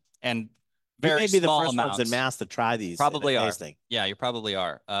 And very maybe the small first amounts. ones in mass to try these. Probably are. Tasting. Yeah, you probably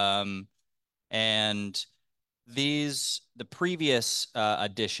are. And the previous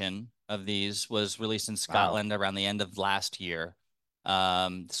edition of these was released in Scotland around the end of last year.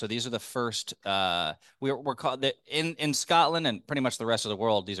 So these are the first, we're called in Scotland and pretty much the rest of the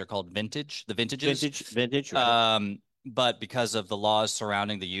world, these are called vintages. Vintage. Right. But because of the laws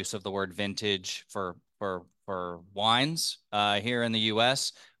surrounding the use of the word vintage for wines, here in the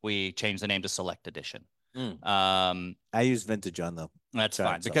US, we changed the name to select edition. I use vintage on them. That's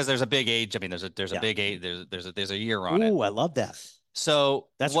fine because there's a big age. I mean, there's a big age. There's a year on it. Ooh, I love that. So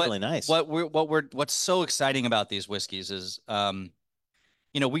that's really nice. What's so exciting about these whiskeys is,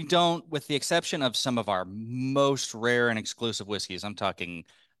 we don't, with the exception of some of our most rare and exclusive whiskeys, I'm talking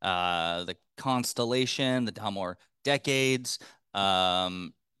the Constellation, the Dalmore Decades,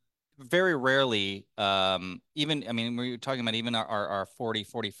 very rarely, even, I mean, we're talking about even our 40,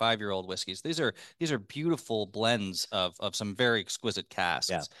 45-year-old whiskeys. These are beautiful blends of some very exquisite casks.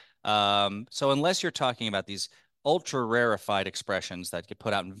 Yeah. So unless you're talking about these ultra rarefied expressions that get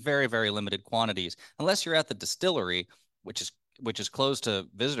put out in very, very limited quantities, unless you're at the distillery, which is closed to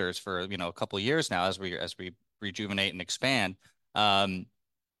visitors for, a couple of years now as we rejuvenate and expand,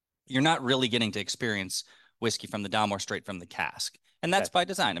 you're not really getting to experience whiskey from the Dalmore straight from the cask. And that's by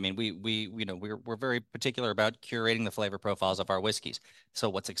design. I mean, we're very particular about curating the flavor profiles of our whiskeys. So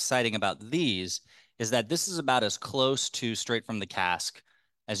what's exciting about these is that this is about as close to straight from the cask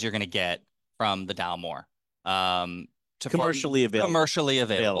as you're going to get from the Dalmore. Commercially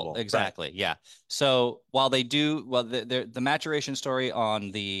available. Exactly. Right. Yeah. So while the maturation story on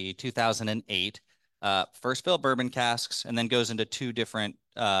the 2008 first fill bourbon casks and then goes into two different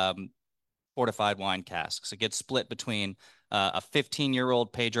fortified wine casks. It gets split between a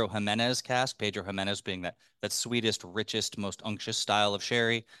 15-year-old Pedro Jimenez cask, Pedro Jimenez being that sweetest, richest, most unctuous style of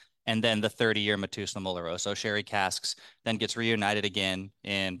sherry, and then the 30-year Matusla Oloroso sherry casks, then gets reunited again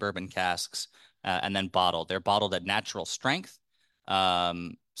in bourbon casks, and then bottled. They're bottled at natural strength.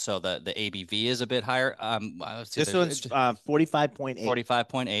 So the ABV is a bit higher. This one's 45.8.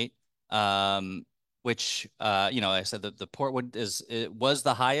 45.8. Which, I said that the Portwood was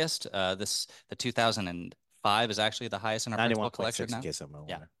the highest. The 2005 is actually the highest in our principal collection now.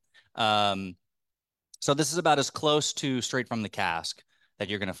 Yeah. So this is about as close to straight from the cask that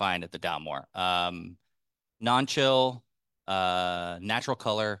you're going to find at the Dalmore. Non-chill, natural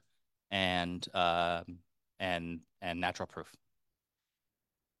color, and natural proof.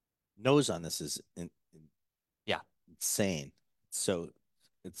 Nose on this is insane. So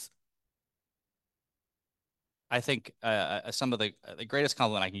it's. I think some of the greatest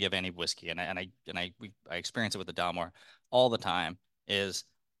compliment I can give any whiskey, and I experience it with the Dalmore all the time, is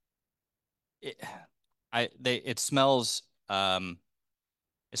it smells like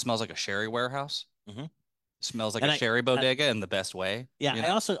a sherry warehouse. Mm-hmm. It smells like a sherry bodega in the best way. Yeah, I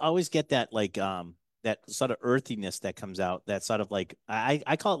also always get that that sort of earthiness that comes out. That sort of like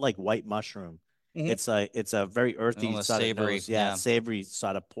I call it like white mushroom. Mm-hmm. It's a very earthy sort savory, of nose, savory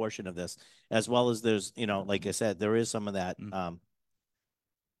sort of portion of this, as well as there's like I said, there is some of that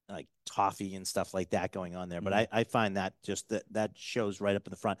like toffee and stuff like that going on there. But I find that just that shows right up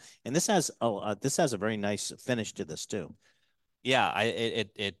in the front, and this has a very nice finish to this too. Yeah,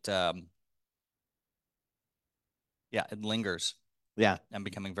 it lingers. Yeah, I'm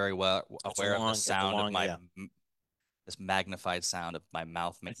becoming very well aware of the sound of my this magnified sound of my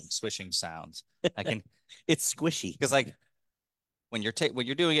mouth making swishing sounds. I can. It's squishy because like when you're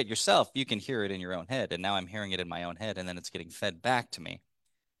doing it yourself, you can hear it in your own head, and now I'm hearing it in my own head, and then it's getting fed back to me.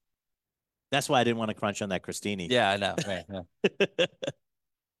 That's why I didn't want to crunch on that Crostini. Yeah, I know. Right, yeah.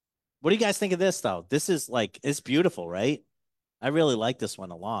 What do you guys think of this though? This is it's beautiful, right? I really like this one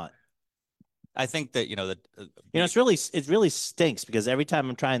a lot. I think that it really stinks because every time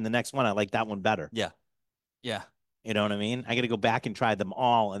I'm trying the next one, I like that one better. Yeah, yeah. You know what I mean? I got to go back and try them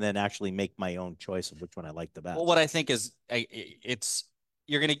all and then actually make my own choice of which one I like the best. Well, what I think is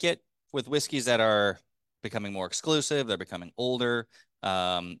you're going to get with whiskeys that are becoming more exclusive. They're becoming older,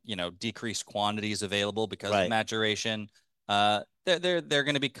 decreased quantities available because of maturation. They're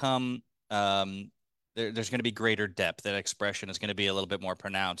going to become, there's going to be greater depth. That expression is going to be a little bit more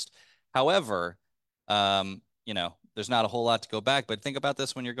pronounced. However, there's not a whole lot to go back, but think about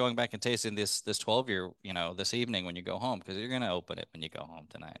this when you're going back and tasting this 12-year, this evening when you go home, because you're going to open it when you go home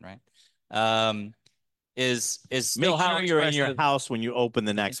tonight, right? Is make sure you're in your house when you open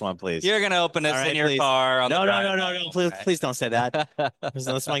the next one, please. You're going to open this in your car. No. Please don't say that.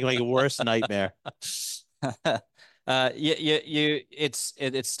 Let's make it a worse nightmare. It's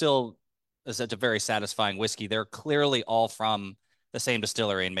still such a very satisfying whiskey. They're clearly all from the same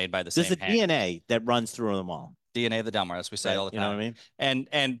distillery and made by the same hand. There's a DNA that runs through them all. DNA of the Dalmore, as we say all the time. You know what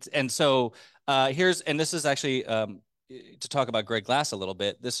I mean? And so this is actually to talk about Greg Glass a little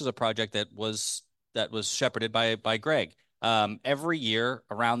bit. This is a project that was shepherded by Greg. Every year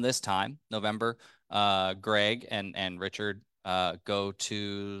around this time, November, Greg and Richard go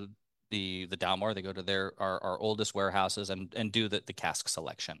to the Dalmore. They go to our oldest warehouses and do the cask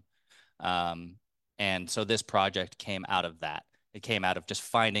selection. And so this project came out of that. It came out of just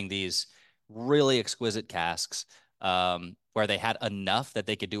finding these really exquisite casks where they had enough that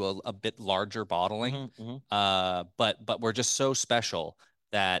they could do a bit larger bottling. But we're just so special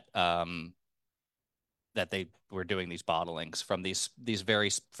that that they were doing these bottlings from this very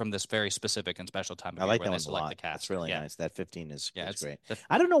specific and special time of year. I like where that they one a lot. select the cask. It's really nice. That 15 is great. That's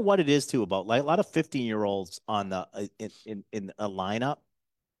I don't know what it is too about like a lot of 15-year-olds on the in a lineup.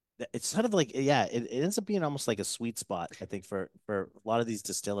 It's sort of like, yeah, it ends up being almost like a sweet spot, I think, for a lot of these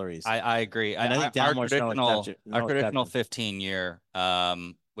distilleries. I agree. And I think our Dalmore's our traditional 15-year,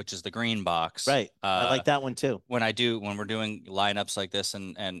 which is the green box. Right. I like that one too. When we're doing lineups like this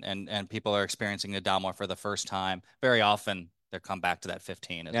and people are experiencing the Dalmore for the first time, very often they come back to that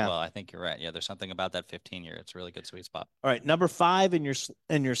 15 as well. I think you're right. Yeah, there's something about that 15-year. It's a really good sweet spot. All right, number 5 in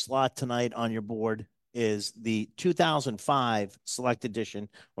your slot tonight on your board is the 2005 Select Edition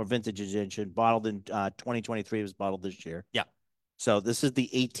or Vintage Edition, bottled in 2023. It was bottled this year. Yeah. So this is the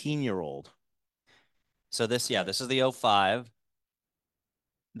 18-year-old. So this is the 05.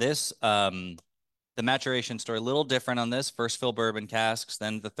 This the maturation story a little different on this. First fill bourbon casks,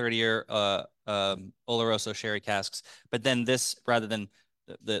 then the 30-year Oloroso sherry casks. But then this, rather than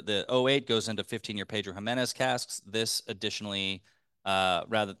the 08 goes into 15-year Pedro Jimenez casks. This additionally,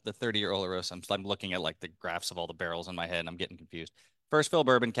 rather the 30-year Oloroso. I'm looking at like the graphs of all the barrels in my head and I'm getting confused. First fill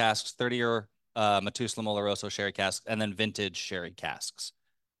bourbon casks, 30-year Matusalem Oloroso sherry casks, and then vintage sherry casks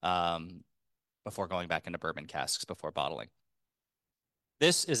before going back into bourbon casks before bottling.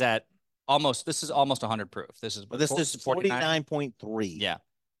 This is almost 100 proof. This is 49.3. Yeah.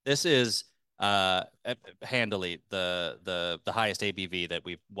 This is handily the highest ABV that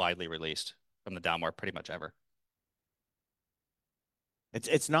we've widely released from the Dalmore pretty much ever.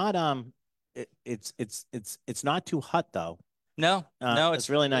 It's not it's not too hot though. No, it's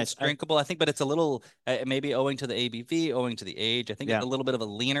really nice. It's drinkable, I think, but it's a little maybe owing to the ABV, owing to the age. I think it's a little bit of a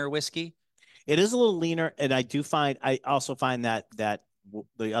leaner whiskey. It is a little leaner, and I also find that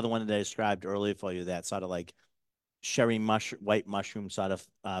the other one that I described earlier for you, that sort of like sherry white mushroom sort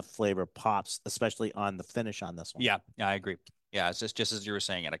of flavor pops, especially on the finish on this one. Yeah, I agree. Yeah, it's just as you were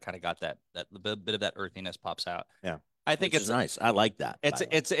saying it, I kind of got that bit of that earthiness pops out. Yeah. I think it's nice. I like that.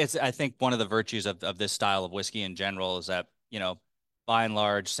 It's I think one of the virtues of this style of whiskey in general is that, by and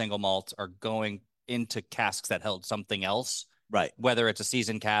large, single malts are going into casks that held something else. Right. Whether it's a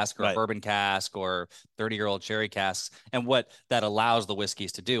seasoned cask or a bourbon cask or 30-year-old sherry casks. And what that allows the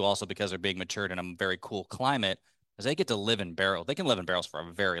whiskeys to do, also because they're being matured in a very cool climate, is they get to live in barrels. They can live in barrels for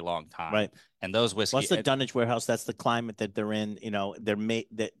a very long time. Right. And those whiskeys. What's the dunnage warehouse? That's the climate that they're in. They're made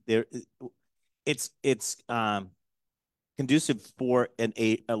that it's conducive for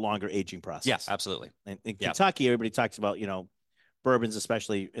a longer aging process. Yes, absolutely. In Kentucky, everybody talks about, bourbons,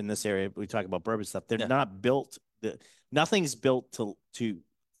 especially in this area. We talk about bourbon stuff. They're not built. Nothing's built for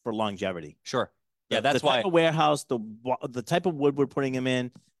longevity. Sure. Yeah, that's the type of warehouse, the type of wood we're putting them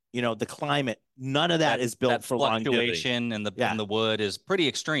in, the climate, none of that is built for fluctuation, and the wood is pretty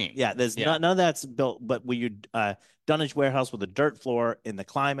extreme. Yeah, none of that's built. But when you dunnage warehouse with a dirt floor in the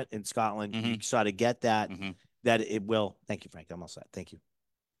climate in Scotland, you sort of get that. That it will. Thank you, Frank. I'm all set. Thank you.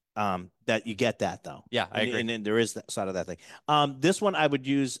 That you get that though. Yeah, I agree. And there is that side of that thing. This one I would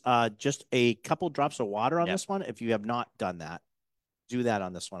use just a couple drops of water on this one. If you have not done that, do that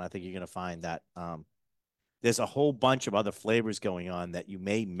on this one. I think you're going to find that there's a whole bunch of other flavors going on that you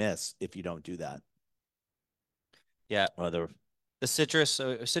may miss if you don't do that. Yeah. The citrus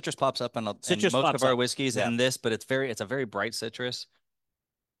pops up in most of our whiskeys and this, but it's a very bright citrus.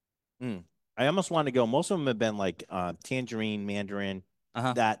 I almost want to go. Most of them have been like tangerine, mandarin.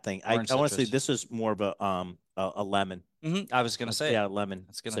 That thing. I want to say this is more of a lemon. I was gonna say lemon. I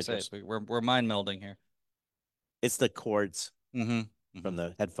was gonna say we're mind melding here. It's the chords from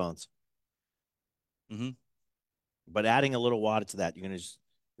the headphones. But adding a little water to that,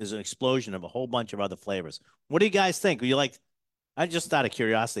 there's an explosion of a whole bunch of other flavors. What do you guys think? I just out of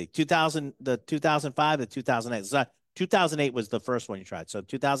curiosity. 2000, the 2005, the 2008. So 2008 was the first one you tried. So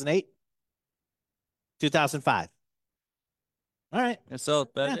 2008, 2005. All right. So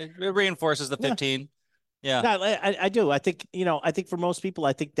it reinforces the 15. Yeah. I do. I think, for most people,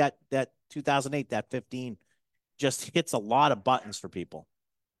 I think that 2008, that 15 just hits a lot of buttons for people.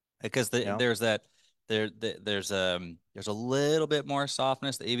 Because there's a little bit more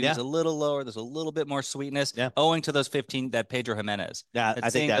softness. The ABV is a little lower. There's a little bit more sweetness owing to those 15, that Pedro Jimenez. Yeah, I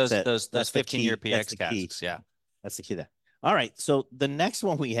think that's those 15-year PX casks. Yeah. That's the key there. All right. So the next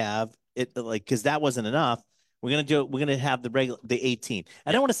one we have because that wasn't enough. We're gonna have the 18.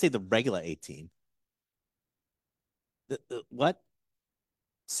 I don't want to say the regular 18. What?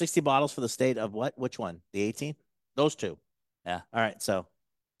 60 bottles for the state of what? Which one? The 18? Those two. Yeah. All right. So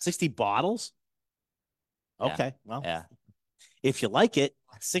 60 bottles. Yeah. Okay. Well, yeah. If you like it,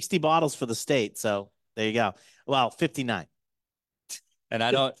 60 bottles for the state. So there you go. Well, 59. And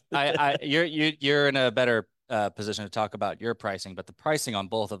I don't, you're in a better position to talk about your pricing, but the pricing on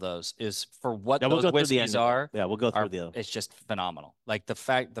both of those is for what those whiskeys are. Yeah, we'll go through the. It's just phenomenal. Like the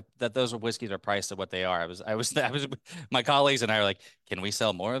fact that those whiskeys are priced at what they are. I was my colleagues and I are like, can we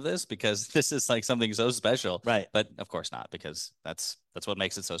sell more of this because this is like something so special, right? But of course not, because that's what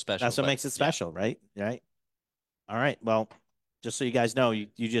makes it so special. That's what makes it special, right? Right. All right. Well, just so you guys know, you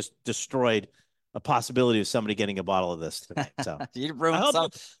just destroyed a possibility of somebody getting a bottle of this tonight. So you ruined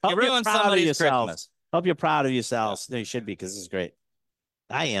somebody's Christmas. Hope you're proud of yourselves. Yeah. No, you should be, because this is great.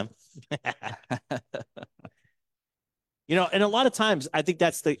 I am. And a lot of times I think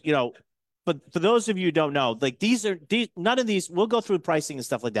that's but for those of you who don't know, like none of these, we'll go through pricing and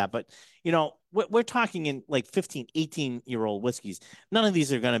stuff like that. But, we're talking in like 15, 18-year-old whiskeys. None of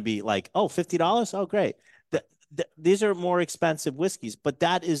these are going to be like, oh, $50. Oh, great. These are more expensive whiskeys, but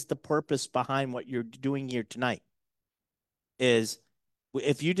that is the purpose behind what you're doing here tonight. Is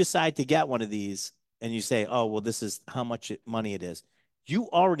if you decide to get one of these and you say, oh, well, this is how much money it is, you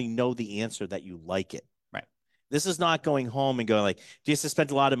already know the answer that you like it. Right. This is not going home and going like, geez, I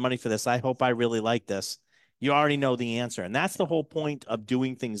spent a lot of money for this. I hope I really like this. You already know the answer. And that's the whole point of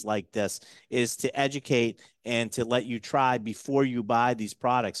doing things like this, is to educate and to let you try before you buy these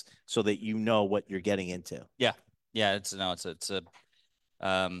products so that you know what you're getting into. Yeah. Yeah. And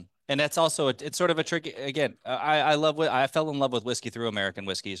that's also, it's sort of a tricky, again, I fell in love with whiskey through American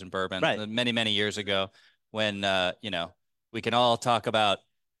whiskeys and bourbon many, many years ago when, we can all talk about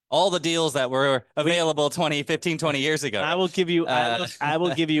all the deals that were available 15, 20 years ago. I will give you, I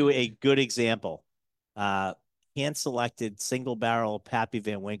will give you a good example. Hand-selected single barrel Pappy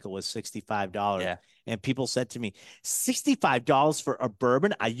Van Winkle was $65. Yeah. And people said to me, $65 for a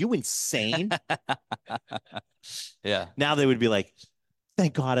bourbon? Are you insane? Yeah. Now they would be like,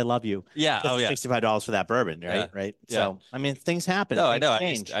 thank God I love you. Yeah. Oh, yeah. $65 for that bourbon, right? Yeah. Right. Yeah. So, I mean, things happen. No, I know.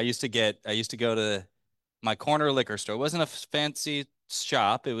 I used to go to my corner liquor store. It wasn't a fancy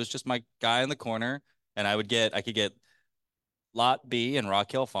shop. It was just my guy in the corner. And I could get Lot B and Rock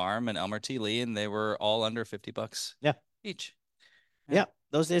Hill Farm and Elmer T. Lee, and they were all under $50 each. Yeah.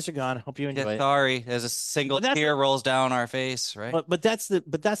 Those days are gone. Hope you enjoy it. Sorry, as a single tear rolls down our face, right? But that's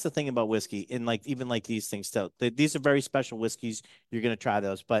the thing about whiskey, and like even like these things too. These are very special whiskeys. You're gonna try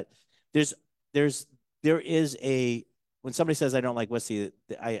those, but there is when somebody says I don't like whiskey,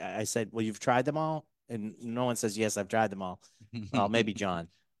 I said, well, you've tried them all, and no one says yes, I've tried them all. Well, maybe John,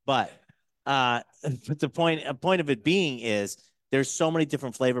 but the point of it being is there's so many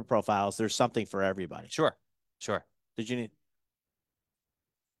different flavor profiles. There's something for everybody. Sure. Did you need?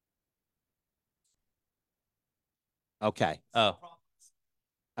 Okay. Oh.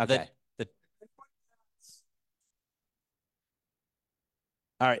 Okay.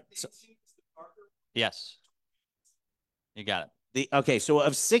 All right. So, yes. You got it. Okay. So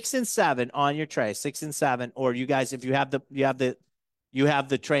of 6 and 7 on your tray, 6 and 7, or you guys, if you have the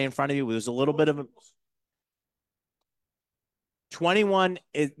tray in front of you, there's a little bit of a 21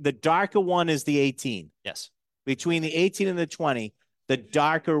 is the darker one is the 18. Yes. Between the 18 and the 20, the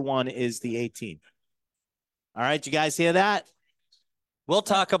darker one is the 18. All right, you guys hear that? We'll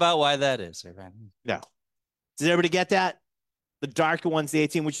talk about why that is. Yeah. Did everybody get that? The darker one's the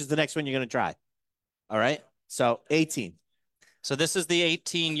 18, which is the next one you're going to try. All right. So 18. So this is the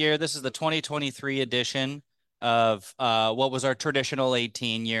 18 year. This is the 2023 edition of what was our traditional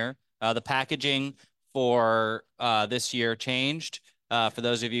 18 year. The packaging for this year changed. For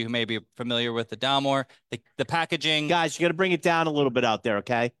those of you who may be familiar with the Dalmore, the packaging. Guys, you got to bring it down a little bit out there,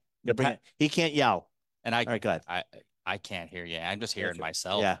 okay? He can't yell. And all right, go ahead. I can't hear you. I'm just hearing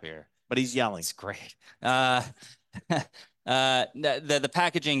myself here. But he's yelling. It's great. The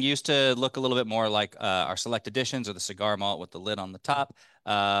packaging used to look a little bit more like our select editions or the cigar malt with the lid on the top,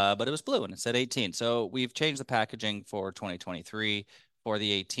 but it was blue and it said 18. So we've changed the packaging for 2023 for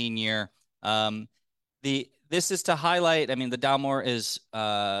the 18 year. This is to highlight, I mean, the Dalmore is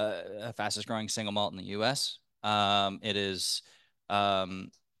the fastest growing single malt in the US. It is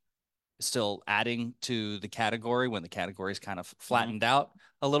still adding to the category when the category is kind of flattened out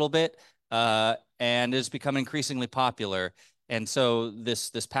a little bit, and is becoming increasingly popular. And so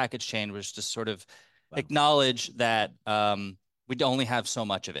this package change was just sort of acknowledge that we only have so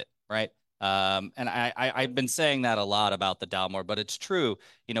much of it, right? And I've been saying that a lot about the Dalmore, but it's true.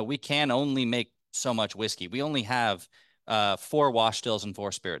 You know, we can only make so much whiskey. We only have 4 wash stills and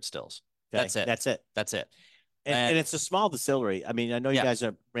 4 spirit stills. Okay. That's it. That's it. That's it. And it's a small distillery. I mean, I know you guys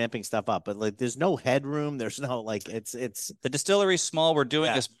are ramping stuff up, but like, there's no headroom. There's no like, it's the distillery's small. We're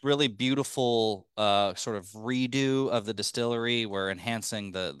doing this really beautiful sort of redo of the distillery. We're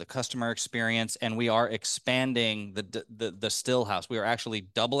enhancing the customer experience, and we are expanding the still house. We are actually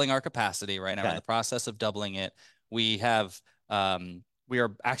doubling our capacity right now. We're in the process of doubling it. We have we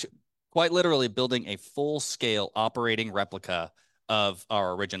are actually quite literally building a full-scale operating replica of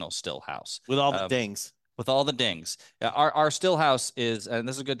our original still house with all the dings. With all the dings. Our still house is, and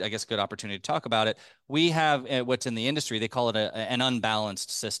this is a good, I guess, good opportunity to talk about it. We have what's in the industry, they call it an unbalanced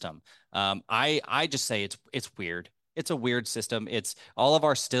system. I just say it's weird. It's a weird system. It's all of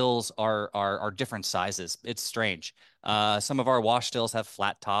our stills are different sizes. It's strange. Some of our wash stills have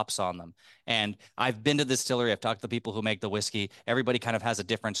flat tops on them. And I've been to the distillery. I've talked to the people who make the whiskey. Everybody kind of has a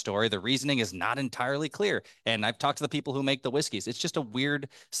different story. The reasoning is not entirely clear. And I've talked to the people who make the whiskeys. It's just a weird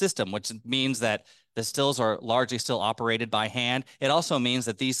system, which means that the stills are largely still operated by hand. It also means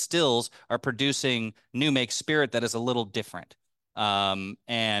that these stills are producing new make spirit that is a little different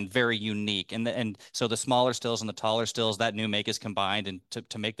and very unique. And so the smaller stills and the taller stills, that new make is combined and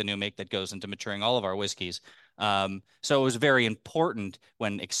to make the new make that goes into maturing all of our whiskeys. So it was very important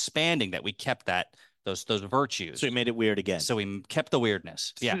when expanding that we kept those virtues. So we made it weird again. So we kept the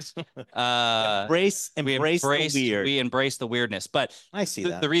weirdness. Yes. Embrace the weird. We embrace the weirdness. But I see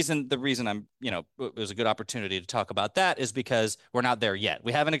that. The reason I'm, it was a good opportunity to talk about that is because we're not there yet.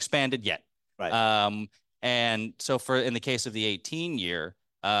 We haven't expanded yet. Right. And so in the case of the 18 year,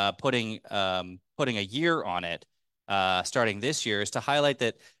 putting a year on it, starting this year is to highlight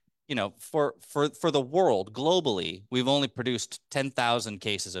that, for the world globally, we've only produced 10,000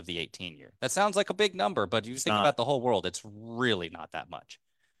 cases of the 18 year. That sounds like a big number, but if you think about the whole world, it's really not that much.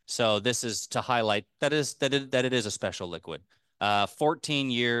 So this is to highlight that it is a special liquid.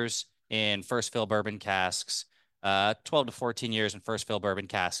 14 years in first fill bourbon casks, 12 to 14 years in first fill bourbon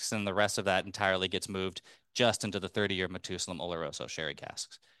casks, and the rest of that entirely gets moved just into the 30-year Matusalem Oloroso sherry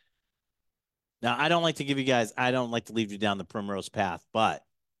casks. Now, I don't like to lead you down the primrose path, but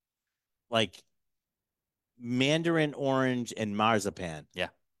like mandarin orange and marzipan. Yeah.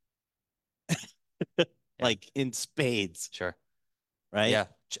 Like in spades. Sure. Right?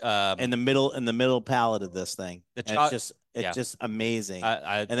 Yeah. In the middle palette of this thing. It's just amazing.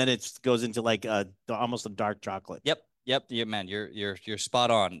 And then it goes into like almost a dark chocolate. Yep. Yeah, man, you're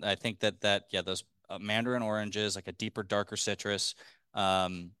spot on. I think that those mandarin oranges, like a deeper, darker citrus,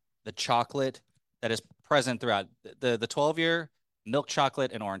 the chocolate that is present throughout the 12-year milk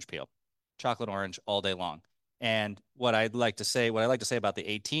chocolate and orange peel, chocolate orange all day long. And what I'd like to say about the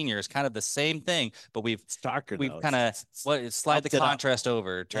 18-year is kind of the same thing, but we've kind of slide the contrast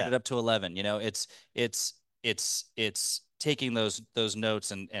over, turn it up to 11. It's taking those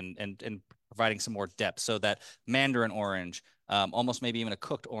notes and providing some more depth, so that mandarin orange, almost maybe even a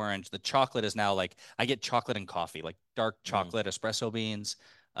cooked orange. The chocolate is now like, I get chocolate and coffee, like dark chocolate espresso beans.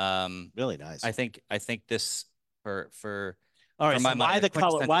 Really nice. I think this for. All right. So why the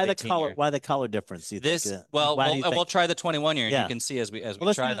color difference? We'll try the 21 year, and you can see as we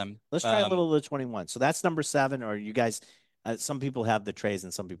try them. Let's try a little of the 21. So that's number 7. Or you guys, some people have the trays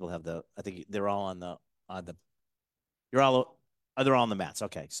and some people have I think they're all they're all on the mats.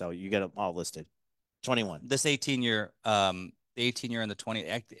 Okay. So you get them all listed. 21. This 18 year, the 18 year and the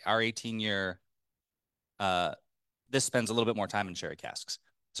 20, our 18 year, this spends a little bit more time in sherry casks.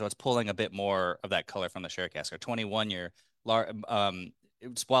 So it's pulling a bit more of that color from the sherry cask. Our 21 year,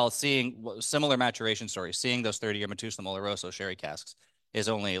 while seeing similar maturation stories, seeing those 30-year Matusalem Oloroso sherry casks is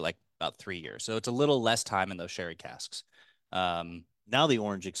only like about 3 years. So it's a little less time in those sherry casks. Now the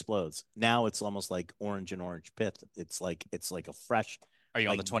orange explodes. Now it's almost like orange and orange pith. It's like a fresh. Are you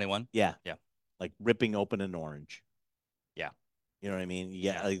on the 21? Yeah. Yeah. Like ripping open an orange. Yeah. You know what I mean?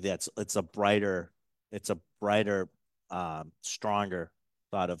 Yeah. Like it's a brighter, stronger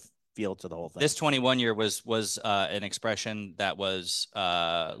thought of feel to the whole thing. This 21 year was an expression that was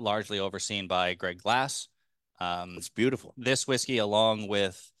largely overseen by Greg Glass. It's beautiful. This whiskey, along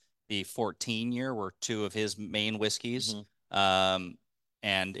with the 14 year, were 2 of his main whiskeys.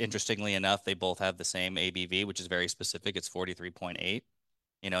 And interestingly enough, they both have the same ABV, which is very specific. It's 43.8.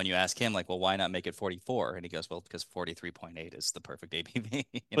 And you ask him, like, well, why not make it 44? And he goes, well, because 43.8 is the perfect ABV.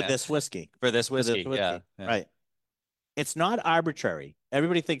 For this whiskey. Yeah. Right. It's not arbitrary.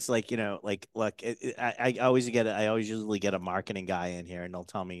 Everybody thinks like, look, I always usually get a marketing guy in here and they'll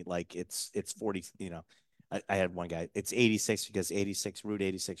tell me like it's 40, I had one guy. It's 86 because Route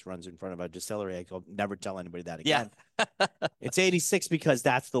 86 runs in front of a distillery. I go, never tell anybody that again. Yeah. It's 86 because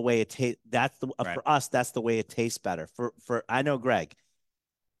that's the way it tastes. That's the Right. for us. That's the way it tastes better. For I know Greg.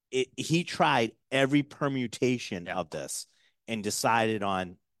 He tried every permutation of this and decided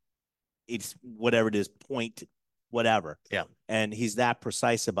on it's whatever it is, point whatever. Yeah. And he's that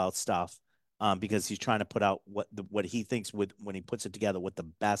precise about stuff because he's trying to put out what he thinks when he puts it together, what the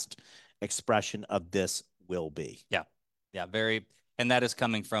best expression of this will be. Yeah. Yeah. Very. And that is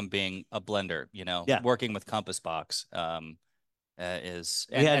coming from being a blender, working with Compass Box. And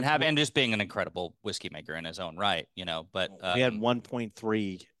just being an incredible whiskey maker in his own right, but we had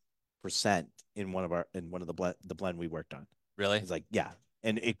 1.3% in one of the blend we worked on. Really? It's like, yeah.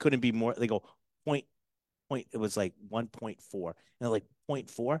 And it couldn't be more. They go point, it was like 1.4. And they're like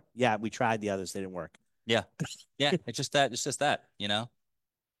 0.4. Yeah, we tried the others. They didn't work. Yeah. Yeah. It's just that,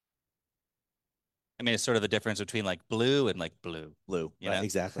 I mean, it's sort of the difference between like blue and like blue. Right,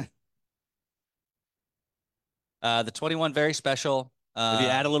 exactly. The 21, very special. If you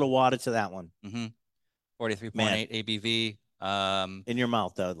add a little water to that one. 43.8 ABV. In your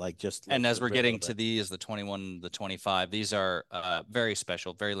mouth though, and as we're getting to these, the 21, the 25, these are very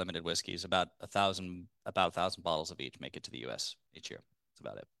special, very limited whiskeys. About 1,000 bottles of each make it to the US each year. That's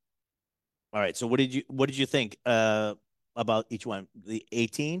about it. All right. So what did you think about each one? The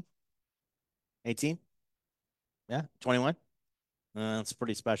 18? 18? Yeah, 21? It's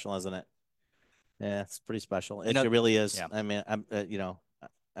pretty special, isn't it? Yeah, it's pretty special. It really is. Yeah. I mean,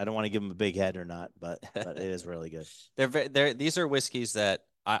 I don't want to give them a big head or not, but it is really good. These are whiskeys that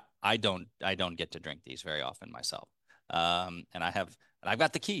I don't get to drink these very often myself. And I've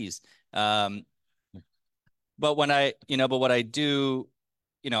got the keys. But what I do,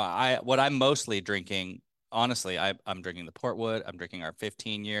 what I'm mostly drinking, honestly, I'm drinking the Portwood. I'm drinking our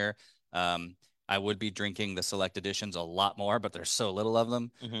 15-year. I would be drinking the select editions a lot more, but there's so little of them.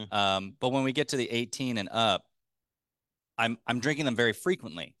 But when we get to the 18 and up, I'm drinking them very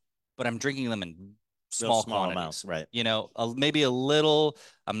frequently, but I'm drinking them in small quantities, amounts, right? Maybe a little.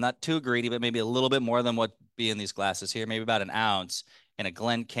 I'm not too greedy, but maybe a little bit more than what be in these glasses here. Maybe about an ounce in a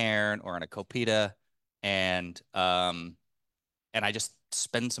Glencairn or in a Copita, and I just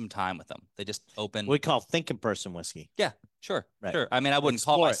spend some time with them. They just open. We call thinking person whiskey. Yeah, sure, right. Sure. I mean, I wouldn't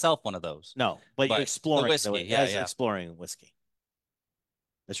call myself one of those. No, but you're exploring whiskey. Exploring whiskey.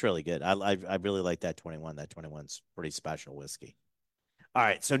 It's really good. I really like that 21. That 21's pretty special whiskey. All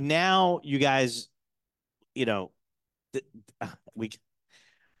right, so now you guys, I don't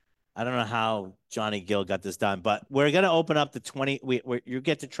know how Johnny Gill got this done, but we're gonna open up the 20. You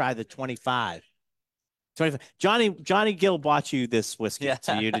get to try the 25. 25. Johnny Gill bought you this whiskey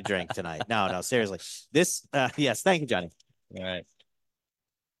to you to drink tonight. No, seriously. This, yes, thank you, Johnny. All right.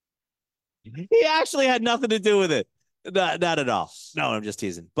 He actually had nothing to do with it. Not at all. No, I'm just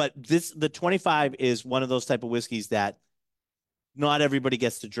teasing. But the 25 is one of those type of whiskeys that not everybody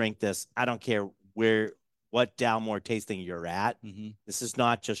gets to drink this. I don't care what Dalmore tasting you're at. This is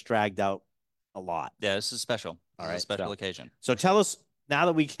not just dragged out a lot. Yeah, this is special. All right, special occasion. So tell us, now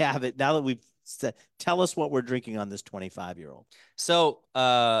that we have it, now that we've said, tell us what we're drinking on this 25-year-old. So,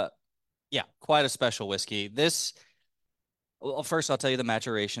 yeah, quite a special whiskey. Well, first, I'll tell you the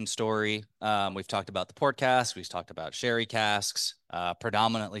maturation story. We've talked about the port casks. We've talked about sherry casks,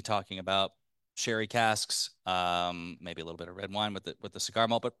 predominantly talking about sherry casks, maybe a little bit of red wine with the cigar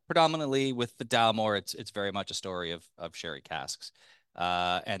malt, but predominantly with the Dalmore, it's very much a story of sherry casks.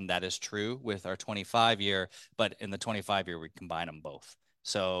 And that is true with our 25-year, but in the 25-year, we combine them both.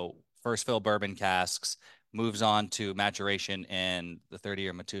 So first fill bourbon casks, moves on to maturation in the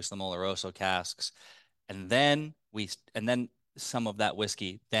 30-year Methuselah Oloroso casks. And then some of that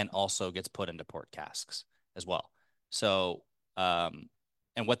whiskey then also gets put into port casks as well. So, and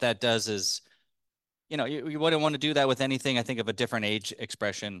what that does is, you wouldn't want to do that with anything, I think, of a different age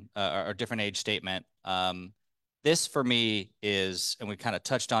expression or different age statement. This for me is, and we kind of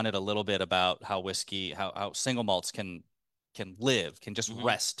touched on it a little bit about how whiskey, how single malts can just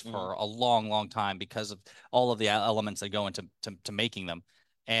rest for a long, long time because of all of the elements that go into making them.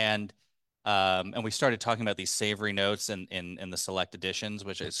 And we started talking about these savory notes in the select editions,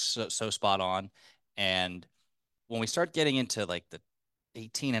 which is so spot on. And when we start getting into like the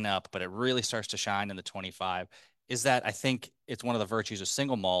 18 and up, but it really starts to shine in the 25, is that I think it's one of the virtues of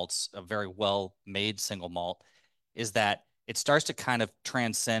single malts, a very well-made single malt, is that it starts to kind of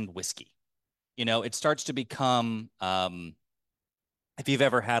transcend whiskey. It starts to become, if you've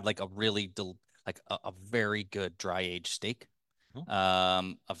ever had like a really a very good dry aged steak,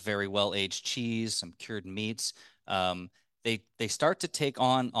 a very well aged cheese, some cured meats, they start to take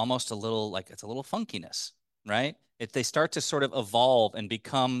on almost a little, like it's a little funkiness right? They start to sort of evolve and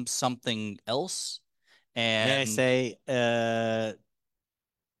become something else. May I And say,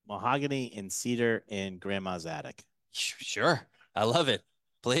 mahogany and cedar in grandma's attic sure, I love it.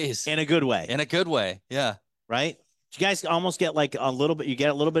 Please. in a good way, In a good way. Yeah. right? You guys almost get like a little bit, you get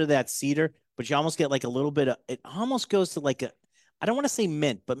a little bit of that cedar, but you almost get like a little bit of, it almost goes to like a, I don't want to say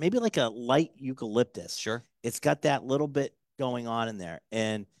mint, but maybe like a light eucalyptus. Sure. It's got that little bit going on in there.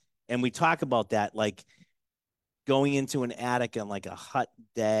 And we talk about that, like going into an attic on like a hot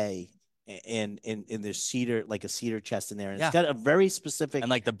day and there's cedar, like a cedar chest in there. And Yeah. it's got a very specific, And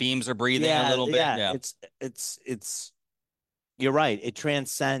like the beams are breathing a little bit. Yeah. It's, you're right. It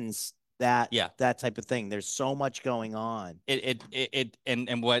transcends that, that type of thing. There's so much going on.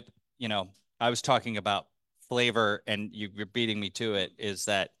 And what, you know, I was talking about flavor and you're beating me to it, is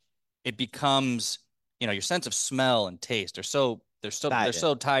that it becomes, you know, your sense of smell and taste are so, they're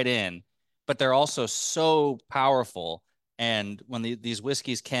so tied in, but they're also so powerful. And when these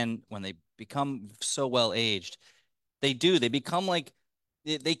whiskeys when they become so well aged, they become like,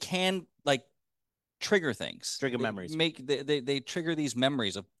 they can like trigger things, trigger memories, they trigger these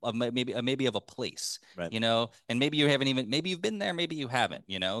memories of maybe of a place, right? You know, and maybe you haven't even, maybe you've been there, maybe you haven't,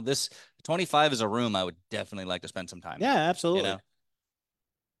 you know. This 25 is a room I would definitely like to spend some time in. Absolutely. You know?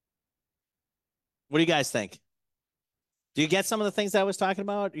 What do you guys think? Do you get some of the things that I was talking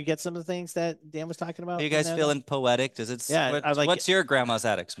about? You get some of the things that Dan was talking about? Are you guys feeling poetic? Does it? Yeah. What's your grandma's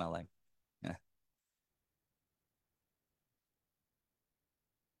attic smell like?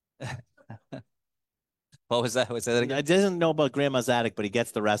 Yeah. What was that? Was that again? I didn't know about grandma's attic, but he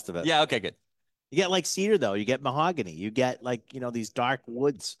gets the rest of it. Yeah. Okay. Good. You get like cedar though. You get mahogany. You get like, you know, these dark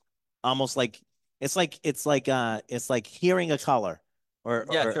woods, almost like it's like hearing a color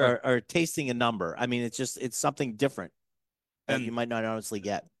or tasting a number. I mean, it's something different that you might not honestly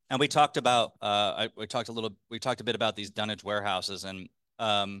get. And we talked about we talked a bit about these dunnage warehouses, and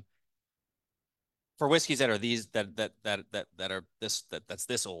for whiskeys that are these that's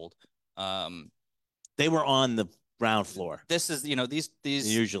this old, they were on the ground floor. This is, you know, these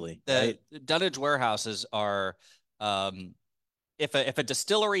usually the dunnage warehouses are, if a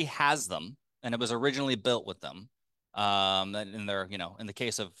distillery has them and it was originally built with them, and they're, you know, in the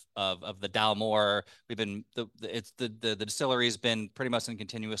case of the Dalmore, we've been the distillery's been pretty much in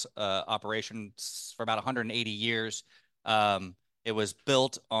continuous operation for about 180 years. It was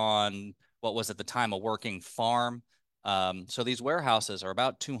built on what was at the time a working farm. So these warehouses are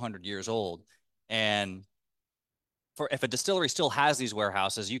about 200 years old, and if a distillery still has these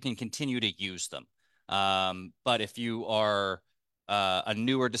warehouses, you can continue to use them. But if you are a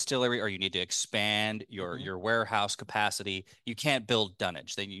newer distillery, or you need to expand your warehouse capacity, you can't build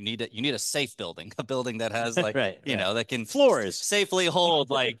dunnage. Then you need a safe building, a building that has like you know, that can floors safely hold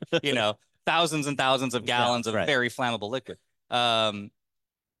like, you know, thousands and thousands of gallons of very flammable liquid.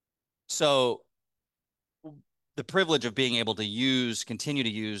 So the privilege of being able to continue to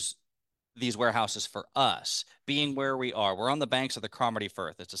use these warehouses for us, being where we are, we're on the banks of the Cromarty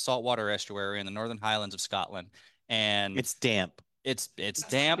Firth. It's a saltwater estuary in the Northern Highlands of Scotland, and it's damp. It's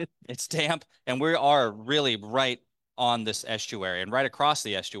damp. It's damp, and we are really right on this estuary, and right across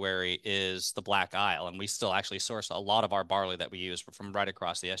the estuary is the Black Isle, and we still actually source a lot of our barley that we use from right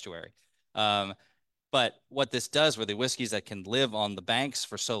across the estuary. But what this does with the whiskeys that can live on the banks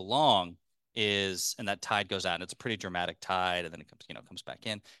for so long is, and that tide goes out, and it's a pretty dramatic tide, and then it comes back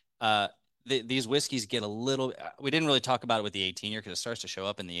in. These whiskeys get a little, we didn't really talk about it with the 18 year because it starts to show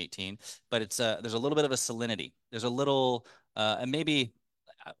up in the 18, but it's there's a little bit of a salinity. There's a little, and maybe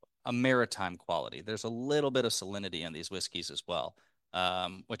a maritime quality. There's a little bit of salinity in these whiskeys as well,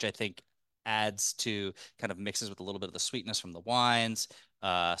 which I think adds to, kind of mixes with a little bit of the sweetness from the wines,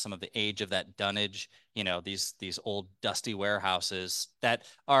 some of the age of that dunnage, you know, these old dusty warehouses that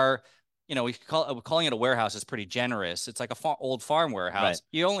are, you know, calling it a warehouse is pretty generous. It's like a old farm warehouse. Right.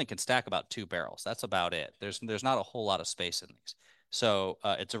 You only can stack about 2 barrels. That's about it. There's not a whole lot of space in these. So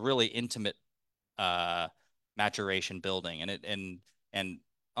it's a really intimate maturation building, and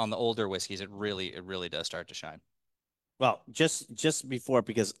on the older whiskeys, it really does start to shine. Well, just before,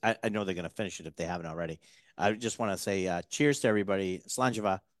 because I know they're going to finish it if they haven't already. I just want to say cheers to everybody.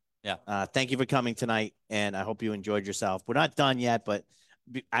 Slanjava. Yeah. Thank you for coming tonight, and I hope you enjoyed yourself. We're not done yet, but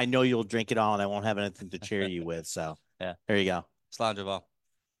I know you'll drink it all, and I won't have anything to cheer you with. So yeah, there you go. Slanjava.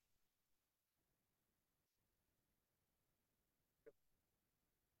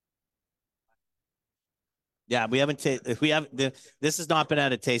 Yeah, we haven't. This has not been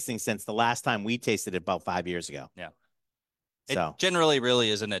at a tasting since the last time we tasted it about 5 years ago. Yeah. So it generally really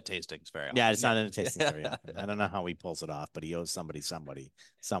isn't at tastings very often. Yeah, it's not in a tasting very often. I don't know how he pulls it off, but he owes somebody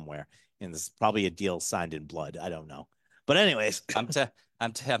somewhere. And it's probably a deal signed in blood. I don't know. But anyways, I'm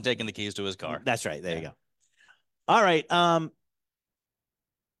taking the keys to his car. That's right. There you go. All right.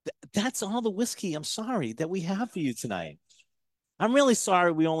 That's all the whiskey. I'm sorry that we have for you tonight. I'm really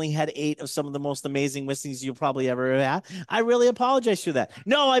sorry we only had 8 of some of the most amazing whiskeys you'll probably ever have. I really apologize for that.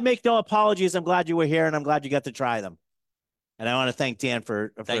 No, I make no apologies. I'm glad you were here, and I'm glad you got to try them. And I want to thank Dan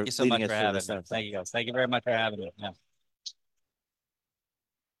for thank you so much for having me. Thank you, guys. Thank you very much for having me. Yeah.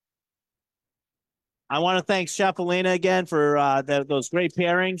 I want to thank Chef Alina again for those great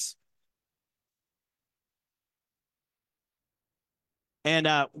pairings. And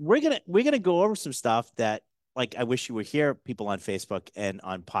we're gonna go over some stuff that, like, I wish you were here, people on Facebook and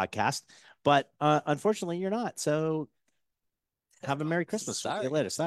on podcast, but unfortunately you're not. So have a Merry Christmas. See you later.